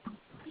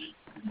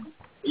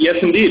 Yes,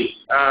 indeed.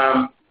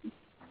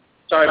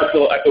 Sorry if it's a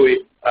little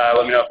echoey.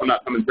 Let me know if I'm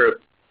not coming through.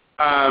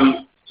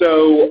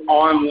 So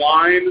on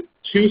line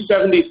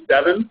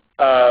 277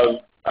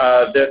 of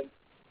this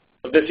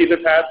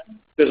Etherpad,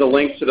 there's a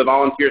link to the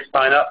volunteer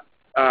sign-up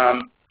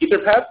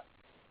Etherpad.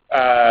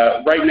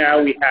 Right now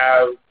we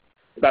have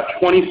about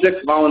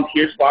 26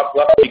 volunteer slots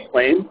left to be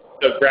claimed,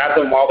 so grab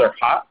them while they're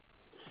hot.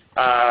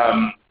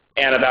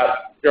 And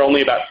there are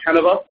only about 10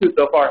 of us who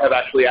so far have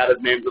actually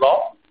added names at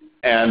all.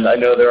 And I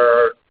know there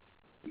are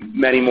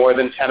many more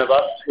than 10 of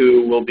us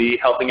who will be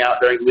helping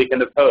out during the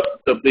weekend of post.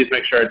 So please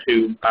make sure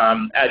to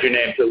add your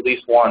name to at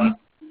least one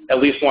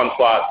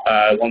slot.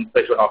 One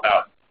place will help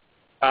out.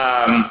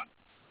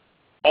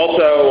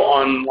 Also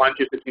on line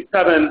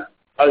 267,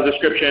 a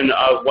description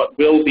of what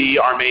will be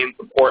our main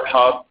support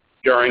hub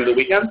during the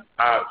weekend.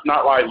 It's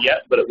not live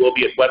yet, but it will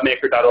be at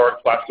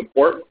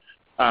webmaker.org/support.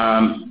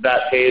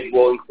 That page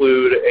will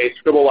include a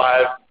Scribble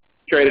Live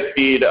curated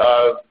feed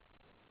of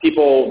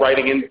people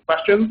writing in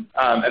questions,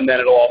 and then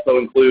it'll also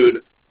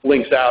include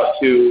links out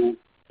to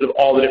sort of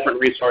all the different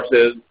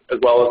resources as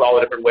well as all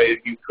the different ways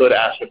you could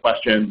ask a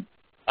question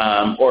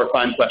or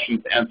find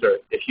questions to answer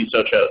if you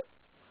so chose.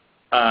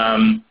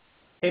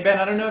 Hey, Ben,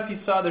 I don't know if you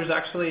saw, there's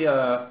actually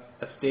a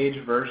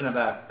staged version of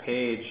that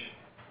page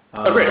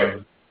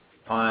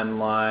on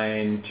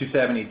line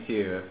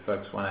 272 if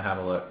folks want to have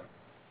a look.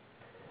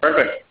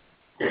 Perfect.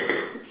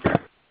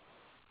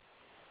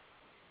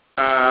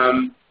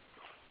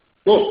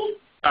 Cool.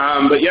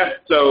 But yeah,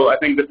 so I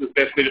think this is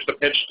basically just a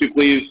pitch to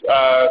please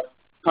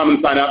come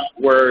and sign up.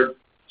 We're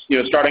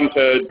starting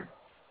to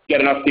get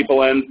enough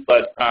people in,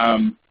 but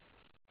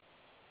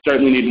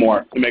certainly need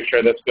more to make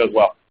sure this goes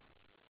well.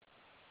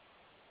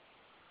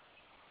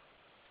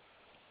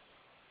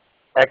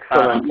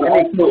 Excellent.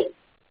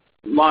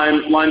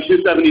 Line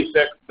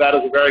 276, that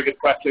is a very good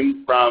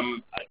question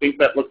from, I think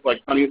that looks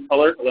like Honey's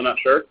color, but I'm not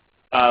sure,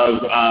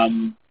 of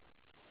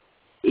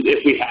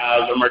if we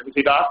have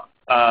emergency docs.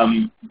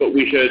 But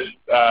we should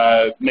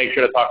make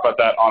sure to talk about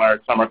that on our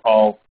summer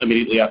call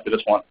immediately after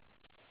this one.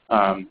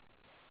 And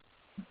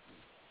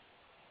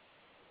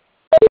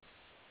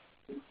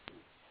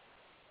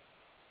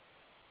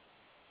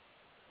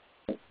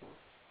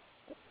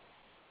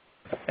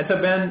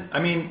so Ben,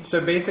 so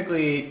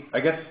basically,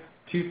 I guess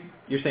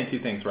you're saying two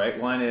things, right?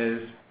 One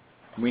is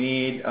we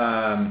need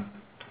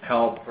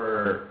help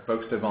for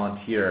folks to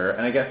volunteer.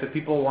 And I guess if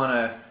people want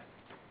to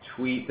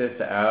tweet this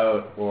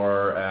out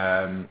or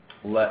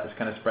let us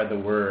kind of spread the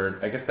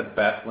word, I guess the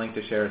best link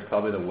to share is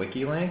probably the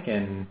wiki link.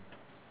 And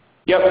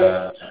yep.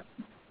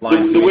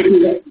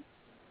 The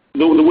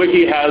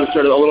wiki has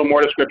sort of a little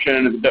more description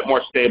and is a bit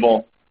more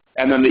stable.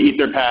 And then the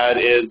Etherpad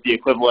is the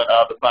equivalent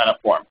of the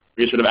sign-up form.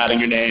 You're sort of adding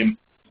your name,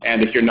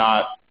 and if you're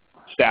not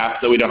staff,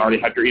 so we don't already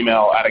have your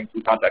email, adding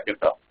some contact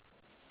info.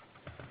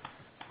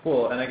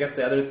 Cool. And I guess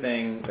the other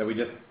thing that we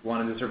just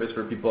wanted to service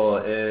for people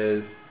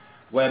is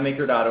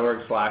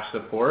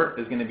webmaker.org/support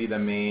is going to be the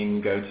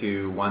main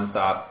go-to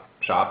one-stop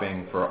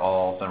shopping for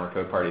all Summer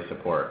Code Party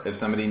support. If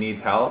somebody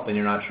needs help and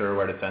you're not sure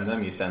where to send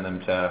them, you send them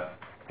to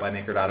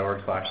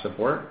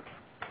webmaker.org/support.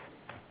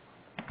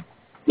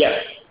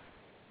 Yes.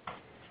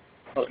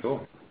 Oh,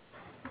 cool.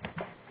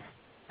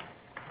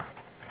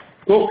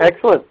 Cool.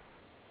 Excellent.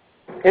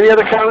 Any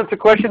other comments or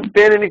questions?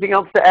 Ben, anything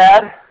else to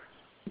add?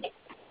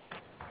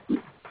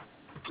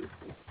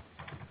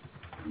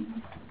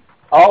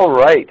 All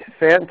right.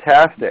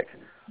 Fantastic.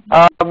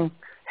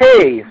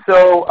 Hey,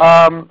 so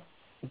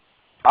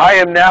I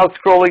am now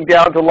scrolling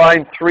down to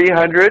line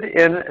 300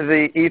 in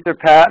the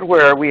Etherpad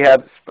where we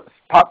have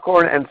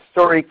Popcorn and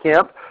Story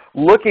Camp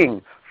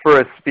looking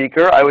for a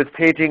speaker. I was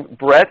paging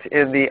Brett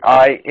in the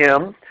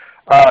IM.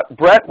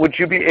 Brett, would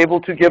you be able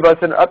to give us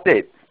an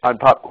update on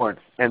Popcorn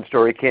and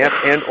Story Camp,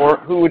 and or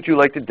who would you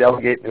like to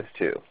delegate this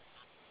to?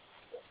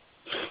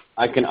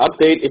 I can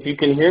update if you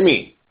can hear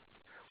me.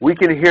 We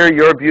can hear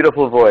your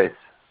beautiful voice.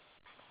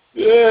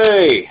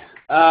 Yay!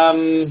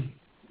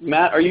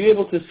 Matt, are you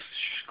able to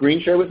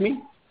screen share with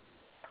me?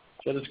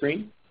 Share the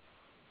screen?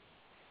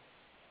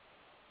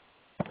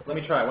 Let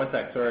me try it. One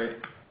sec. Sorry.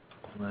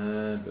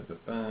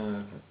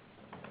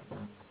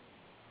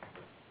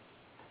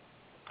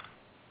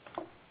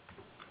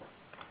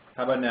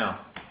 How about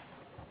now?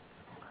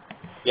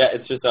 Yeah,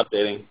 it's just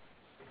updating.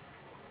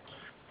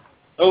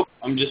 Oh,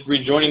 I'm just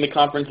rejoining the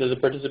conference as a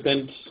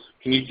participant.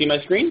 Can you see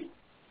my screen?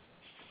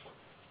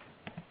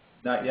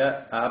 Not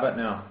yet. How about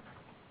now?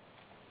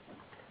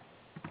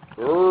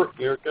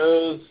 Here it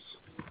goes.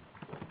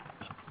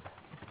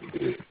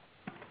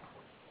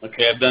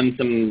 Okay, I've done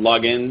some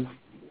login.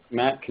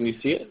 Matt, can you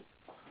see it?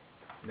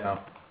 No.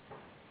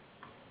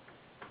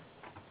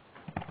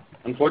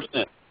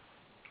 Unfortunate.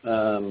 Just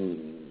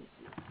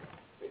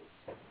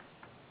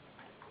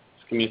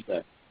give me a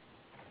sec.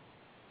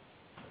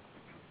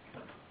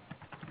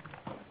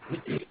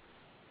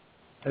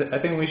 I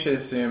think we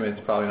should assume it's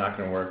probably not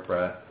going to work,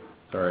 Brett.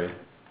 Sorry.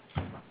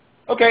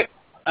 Okay.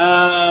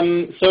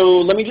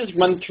 So let me just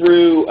run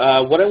through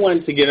what I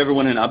wanted to give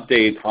everyone an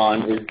update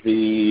on is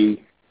the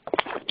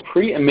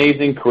pretty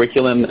amazing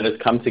curriculum that has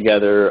come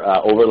together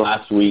over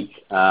last week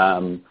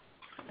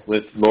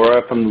with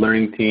Laura from the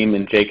learning team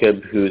and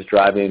Jacob, who's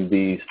driving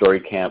the Story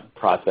Camp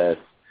process,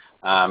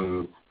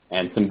 and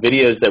some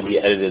videos that we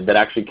edited that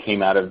actually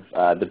came out of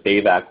the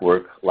BAVAC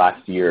work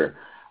last year.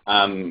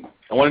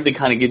 I wanted to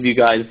kind of give you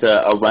guys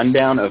a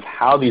rundown of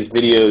how these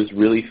videos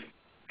really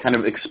kind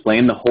of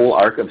explain the whole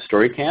arc of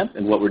Story Camp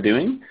and what we're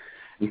doing.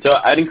 And so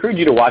I'd encourage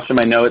you to watch them.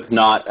 I know it's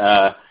not,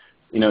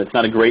 it's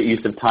not a great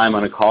use of time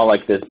on a call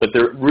like this, but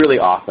they're really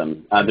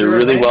awesome. They're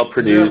really well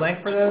produced. Is there a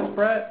link for those,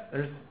 Brett?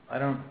 I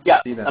don't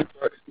see them.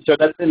 So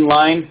that's in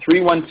line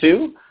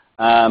 312.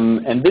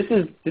 And this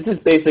is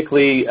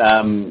basically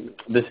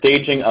the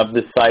staging of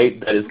the site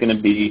that is going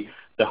to be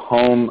the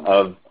home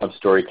of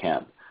Story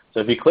Camp. So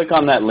if you click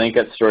on that link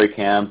at Story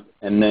Camp,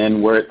 and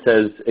then where it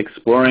says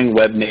Exploring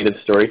Web Native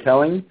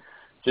Storytelling,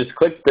 just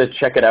click the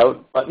Check It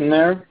Out button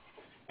there.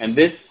 And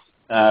this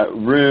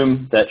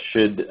room that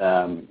should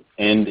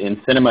end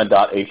in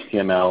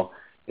cinema.html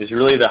is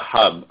really the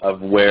hub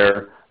of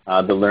where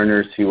the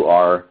learners who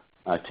are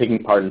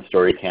taking part in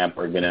Story Camp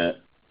are going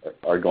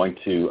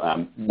to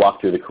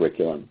walk through the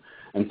curriculum.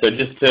 And so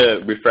just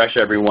to refresh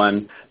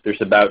everyone,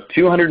 there's about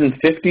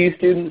 250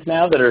 students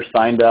now that are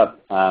signed up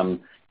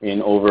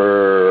in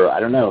over, I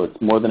don't know, it's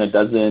more than a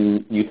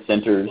dozen youth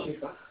centers.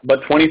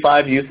 About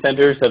 25 youth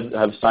centers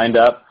have signed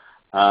up.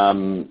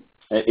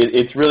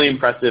 It's really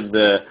impressive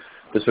the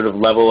sort of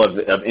level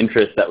of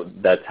interest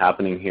that's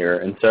happening here.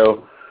 And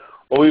so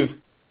what we've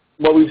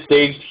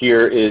staged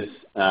here is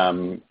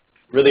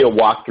really a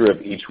walkthrough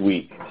of each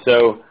week.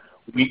 So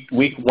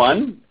week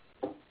one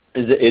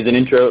is an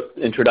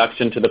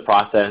introduction to the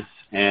process,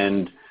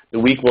 and the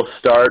week will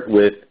start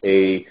with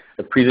a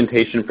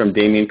presentation from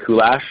Damien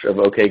Kulash of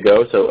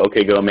OKGo. So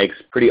OKGo makes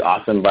pretty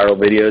awesome viral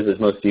videos, as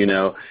most of you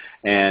know.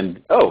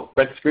 And, oh,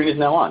 Brett's screen is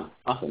now on.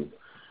 Awesome.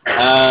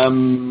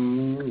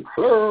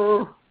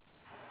 Well,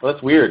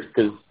 that's weird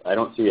because I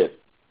don't see it.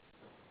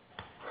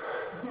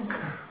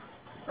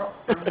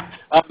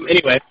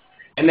 Anyway,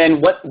 and then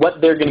what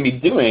they're going to be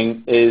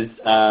doing is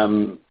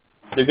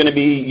they're going to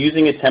be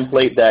using a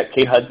template that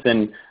Kate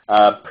Hudson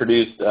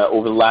produced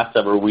over the last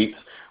several weeks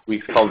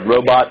called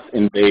Robots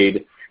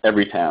Invade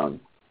Every Town.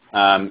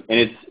 And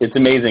it's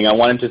amazing. I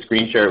wanted to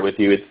screen share it with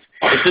you. It's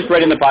just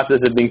right in the process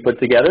of being put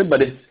together,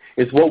 but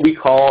it's what we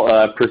call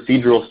a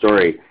procedural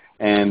story.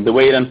 And the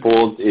way it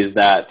unfolds is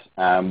that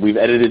we've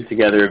edited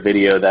together a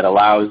video that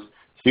allows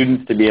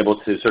students to be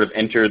able to sort of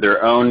enter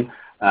their own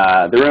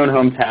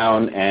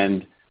hometown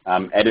and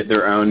edit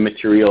their own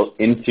material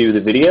into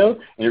the video.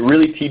 And it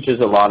really teaches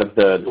a lot of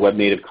the web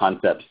native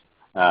concepts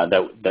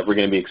that we're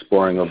going to be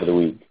exploring over the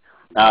week.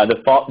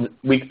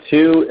 Week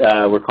two,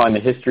 we're calling the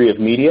History of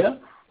Media.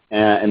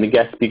 And the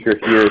guest speaker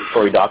here is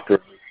Cory Doctorow,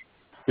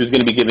 who's going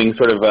to be giving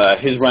sort of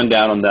his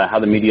rundown on how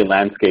the media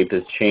landscape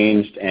has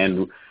changed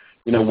and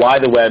why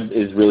the web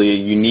is really a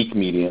unique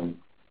medium.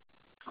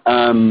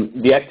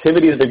 The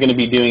activities they're going to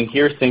be doing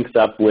here syncs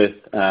up with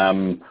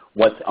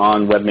what's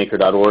on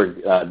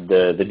webmaker.org.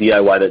 The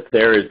DIY that's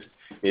there is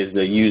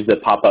use the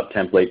pop-up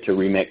template to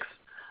remix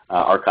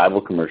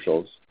archival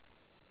commercials.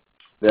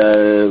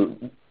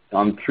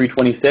 On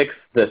 326,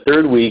 the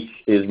third week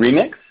is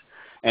Remix.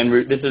 And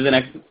this is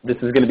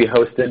going to be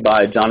hosted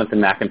by Jonathan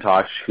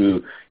McIntosh,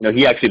 who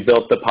he actually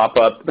built the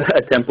pop-up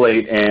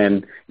template,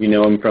 and you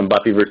know him from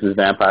Buffy vs.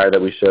 Vampire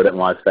that we showed at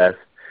WASFest.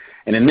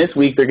 And in this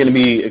week, they're going to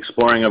be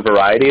exploring a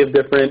variety of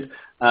different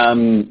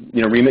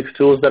remix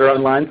tools that are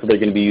online. So they're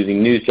going to be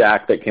using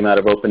Newsjack that came out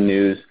of Open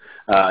News,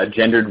 a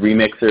gendered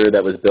remixer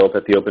that was built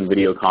at the Open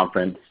Video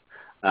Conference,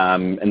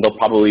 and they'll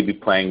probably be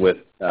playing with.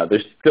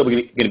 They're still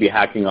going to be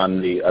hacking on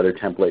the other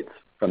templates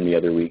from the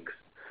other weeks.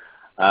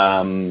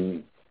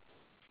 On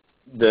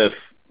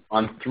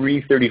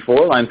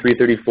 334, line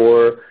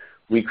 334,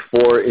 week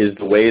 4 is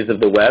the Ways of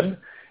the Web,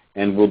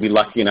 and we'll be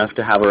lucky enough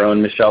to have our own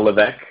Michelle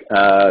Levesque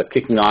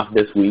kicking off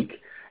this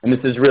week. And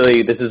this is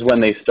when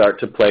they start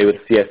to play with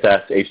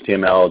CSS,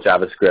 HTML,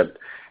 JavaScript,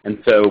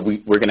 and so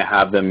we're going to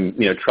have them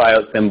try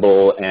out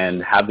Thimble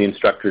and have the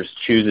instructors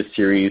choose a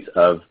series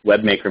of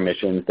Webmaker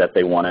missions that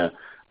they want to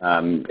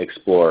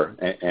explore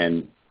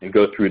and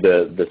go through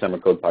the summer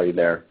code party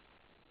there.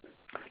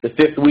 The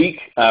 5th week,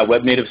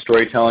 Web Native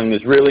Storytelling,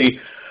 is really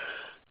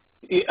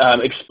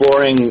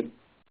exploring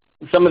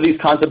some of these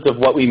concepts of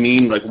what we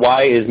mean, like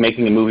why is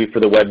making a movie for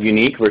the web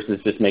unique versus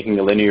just making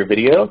a linear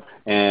video.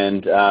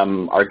 And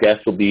our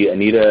guest will be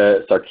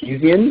Anita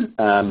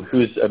Sarkeesian,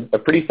 who's a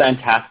pretty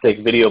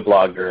fantastic video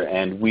blogger.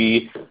 And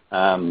we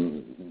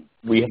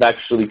have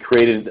actually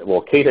created,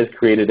 well, Kate has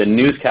created a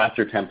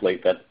newscaster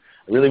template that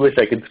I really wish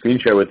I could screen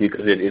share with you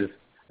because it is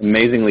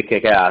amazingly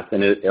kick-ass,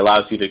 and it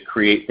allows you to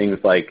create things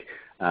like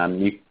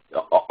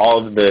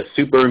all of the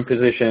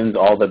superimpositions,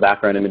 all the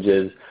background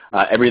images.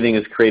 Everything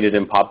is created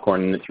in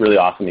Popcorn, and it's really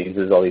awesome. It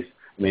uses all these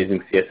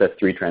amazing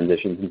CSS3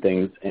 transitions and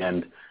things.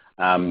 And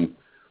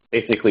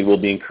basically, we'll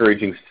be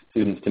encouraging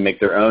students to make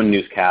their own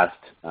newscast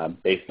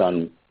based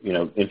on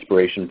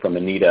inspiration from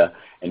Anita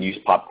and use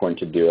Popcorn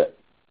to do it.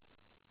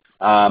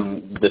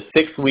 The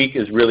 6th week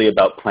is really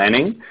about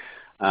planning.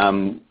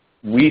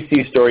 We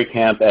see Story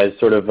Camp as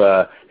sort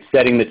of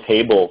setting the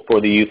table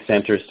for the youth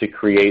centers to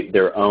create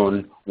their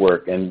own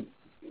work and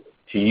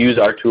to use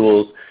our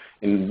tools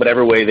in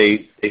whatever way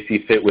they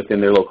see fit within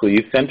their local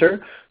youth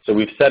center. So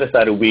we've set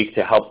aside a week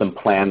to help them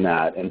plan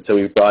that. And so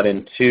we've brought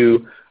in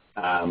 2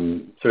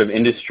 sort of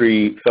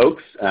industry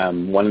folks.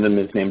 One of them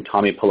is named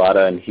Tommy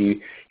Pilata, and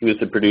he was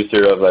the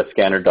producer of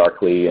Scanner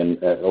Darkly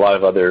and a lot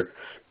of other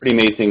pretty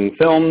amazing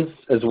films,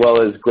 as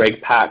well as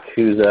Greg Pack,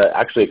 who's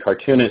actually a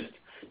cartoonist,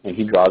 and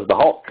he draws the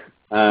Hulk.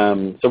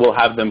 So we'll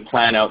have them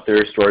plan out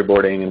their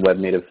storyboarding and web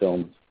native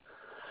films.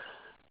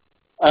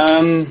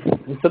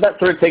 So that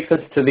sort of takes us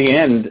to the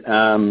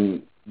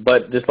end.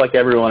 But just like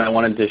everyone, I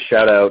wanted to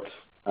shout out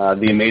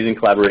the amazing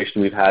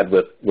collaboration we've had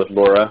with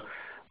Laura.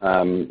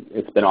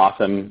 It's been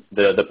awesome.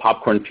 The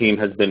Popcorn team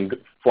has been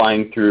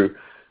flying through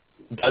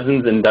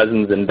dozens and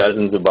dozens and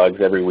dozens of bugs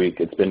every week.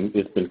 It's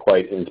been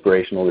quite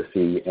inspirational to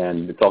see,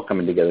 and it's all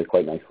coming together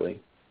quite nicely.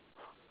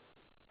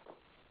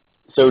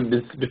 So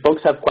do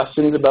folks have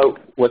questions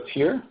about what's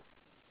here?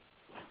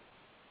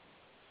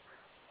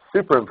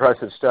 Super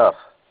impressive stuff.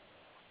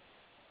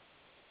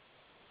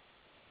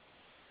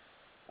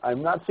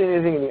 I'm not seeing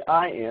anything in the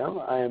I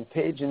am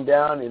paging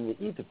down in the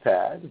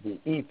Etherpad, the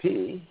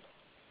EP.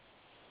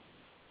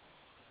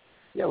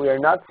 Yeah, we are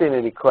not seeing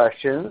any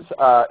questions.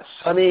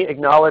 Sunny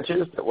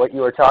acknowledges that what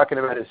you are talking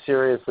about is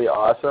seriously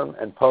awesome,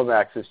 and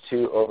Pomax is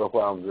too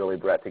overwhelmed, really,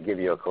 Brett, to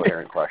give you a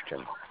coherent question.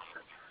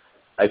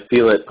 I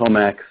feel it,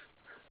 Pomax.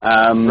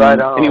 Right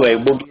on. Anyway,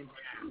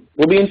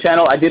 we'll be in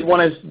channel. I did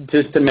want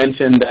to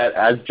mention that,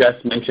 as Jess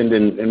mentioned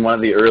in one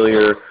of the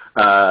earlier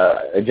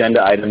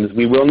agenda items,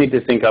 we will need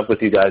to sync up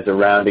with you guys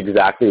around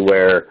exactly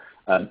where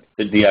the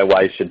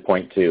DIYs should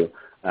point to.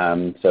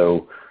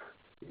 So,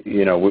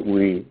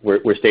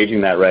 we're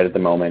staging that right at the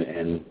moment,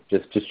 and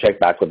just check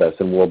back with us,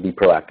 and we'll be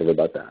proactive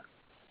about that.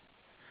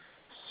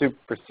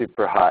 Super,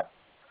 super hot.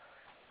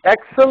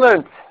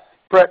 Excellent.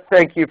 Brett,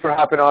 thank you for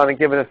hopping on and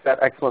giving us that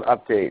excellent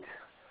update.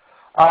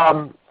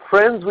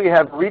 Friends, we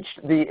have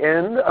reached the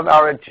end of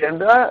our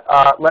agenda.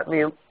 Let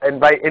me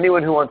invite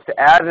anyone who wants to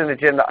add an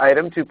agenda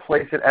item to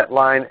place it at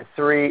line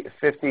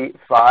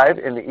 355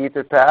 in the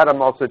Etherpad.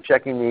 I'm also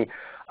checking the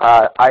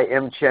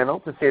IM channel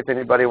to see if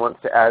anybody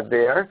wants to add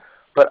there.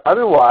 But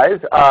otherwise,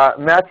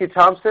 Matthew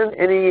Thompson,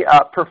 any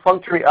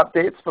perfunctory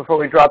updates before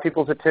we draw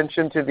people's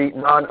attention to the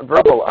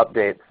nonverbal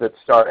updates that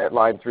start at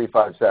line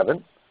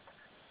 357?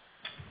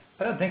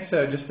 I don't think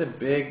so. Just a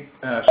big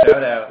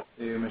shout out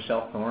to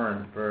Michelle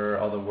Thorne for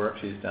all the work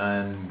she's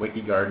done,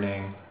 wiki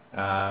gardening.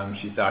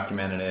 She's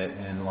documented it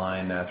in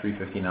line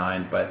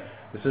 359, but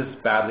this is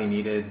badly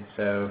needed,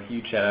 so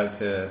huge shout out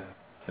to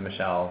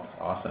Michelle.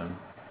 It's awesome.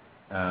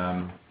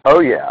 Oh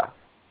yeah.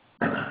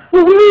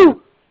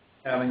 Woohoo!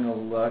 Having a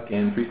look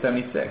in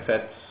 376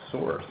 at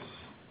source.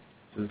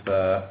 This is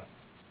a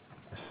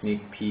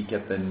sneak peek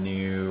at the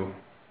new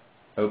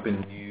Open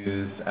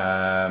News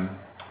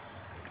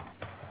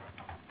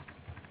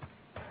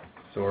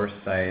source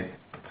site.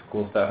 It's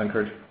cool stuff. I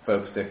encourage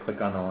folks to click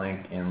on the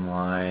link in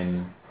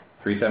line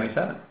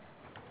 377.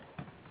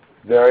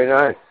 Very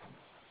nice.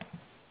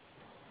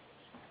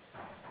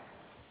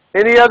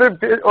 Any other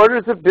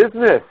orders of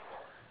business?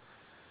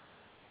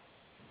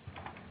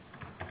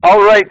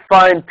 All right,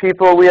 fine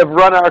people. We have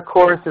run our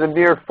course in a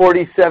mere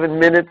 47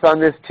 minutes on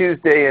this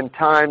Tuesday in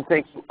time.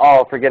 Thank you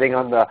all for getting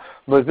on the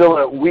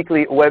Mozilla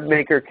Weekly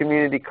Webmaker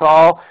Community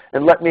Call.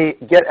 And let me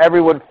get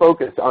everyone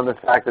focused on the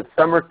fact that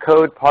Summer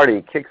Code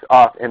Party kicks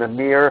off in a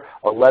mere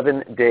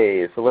 11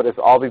 days. So let us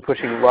all be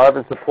pushing love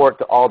and support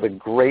to all the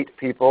great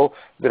people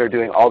that are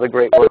doing all the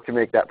great work to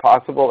make that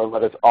possible. And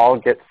let us all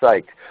get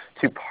psyched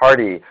to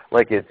party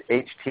like it's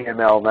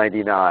HTML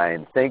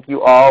 99. Thank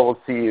you all. We'll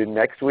see you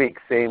next week,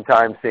 same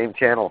time, same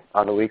channel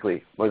on the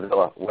weekly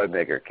Mozilla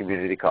Webmaker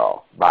Community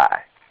Call.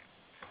 Bye.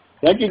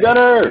 Thank you,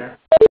 Gunnar.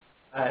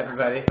 Hi,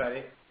 everybody.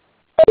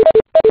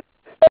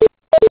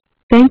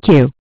 Thank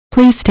you.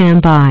 Please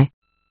stand by.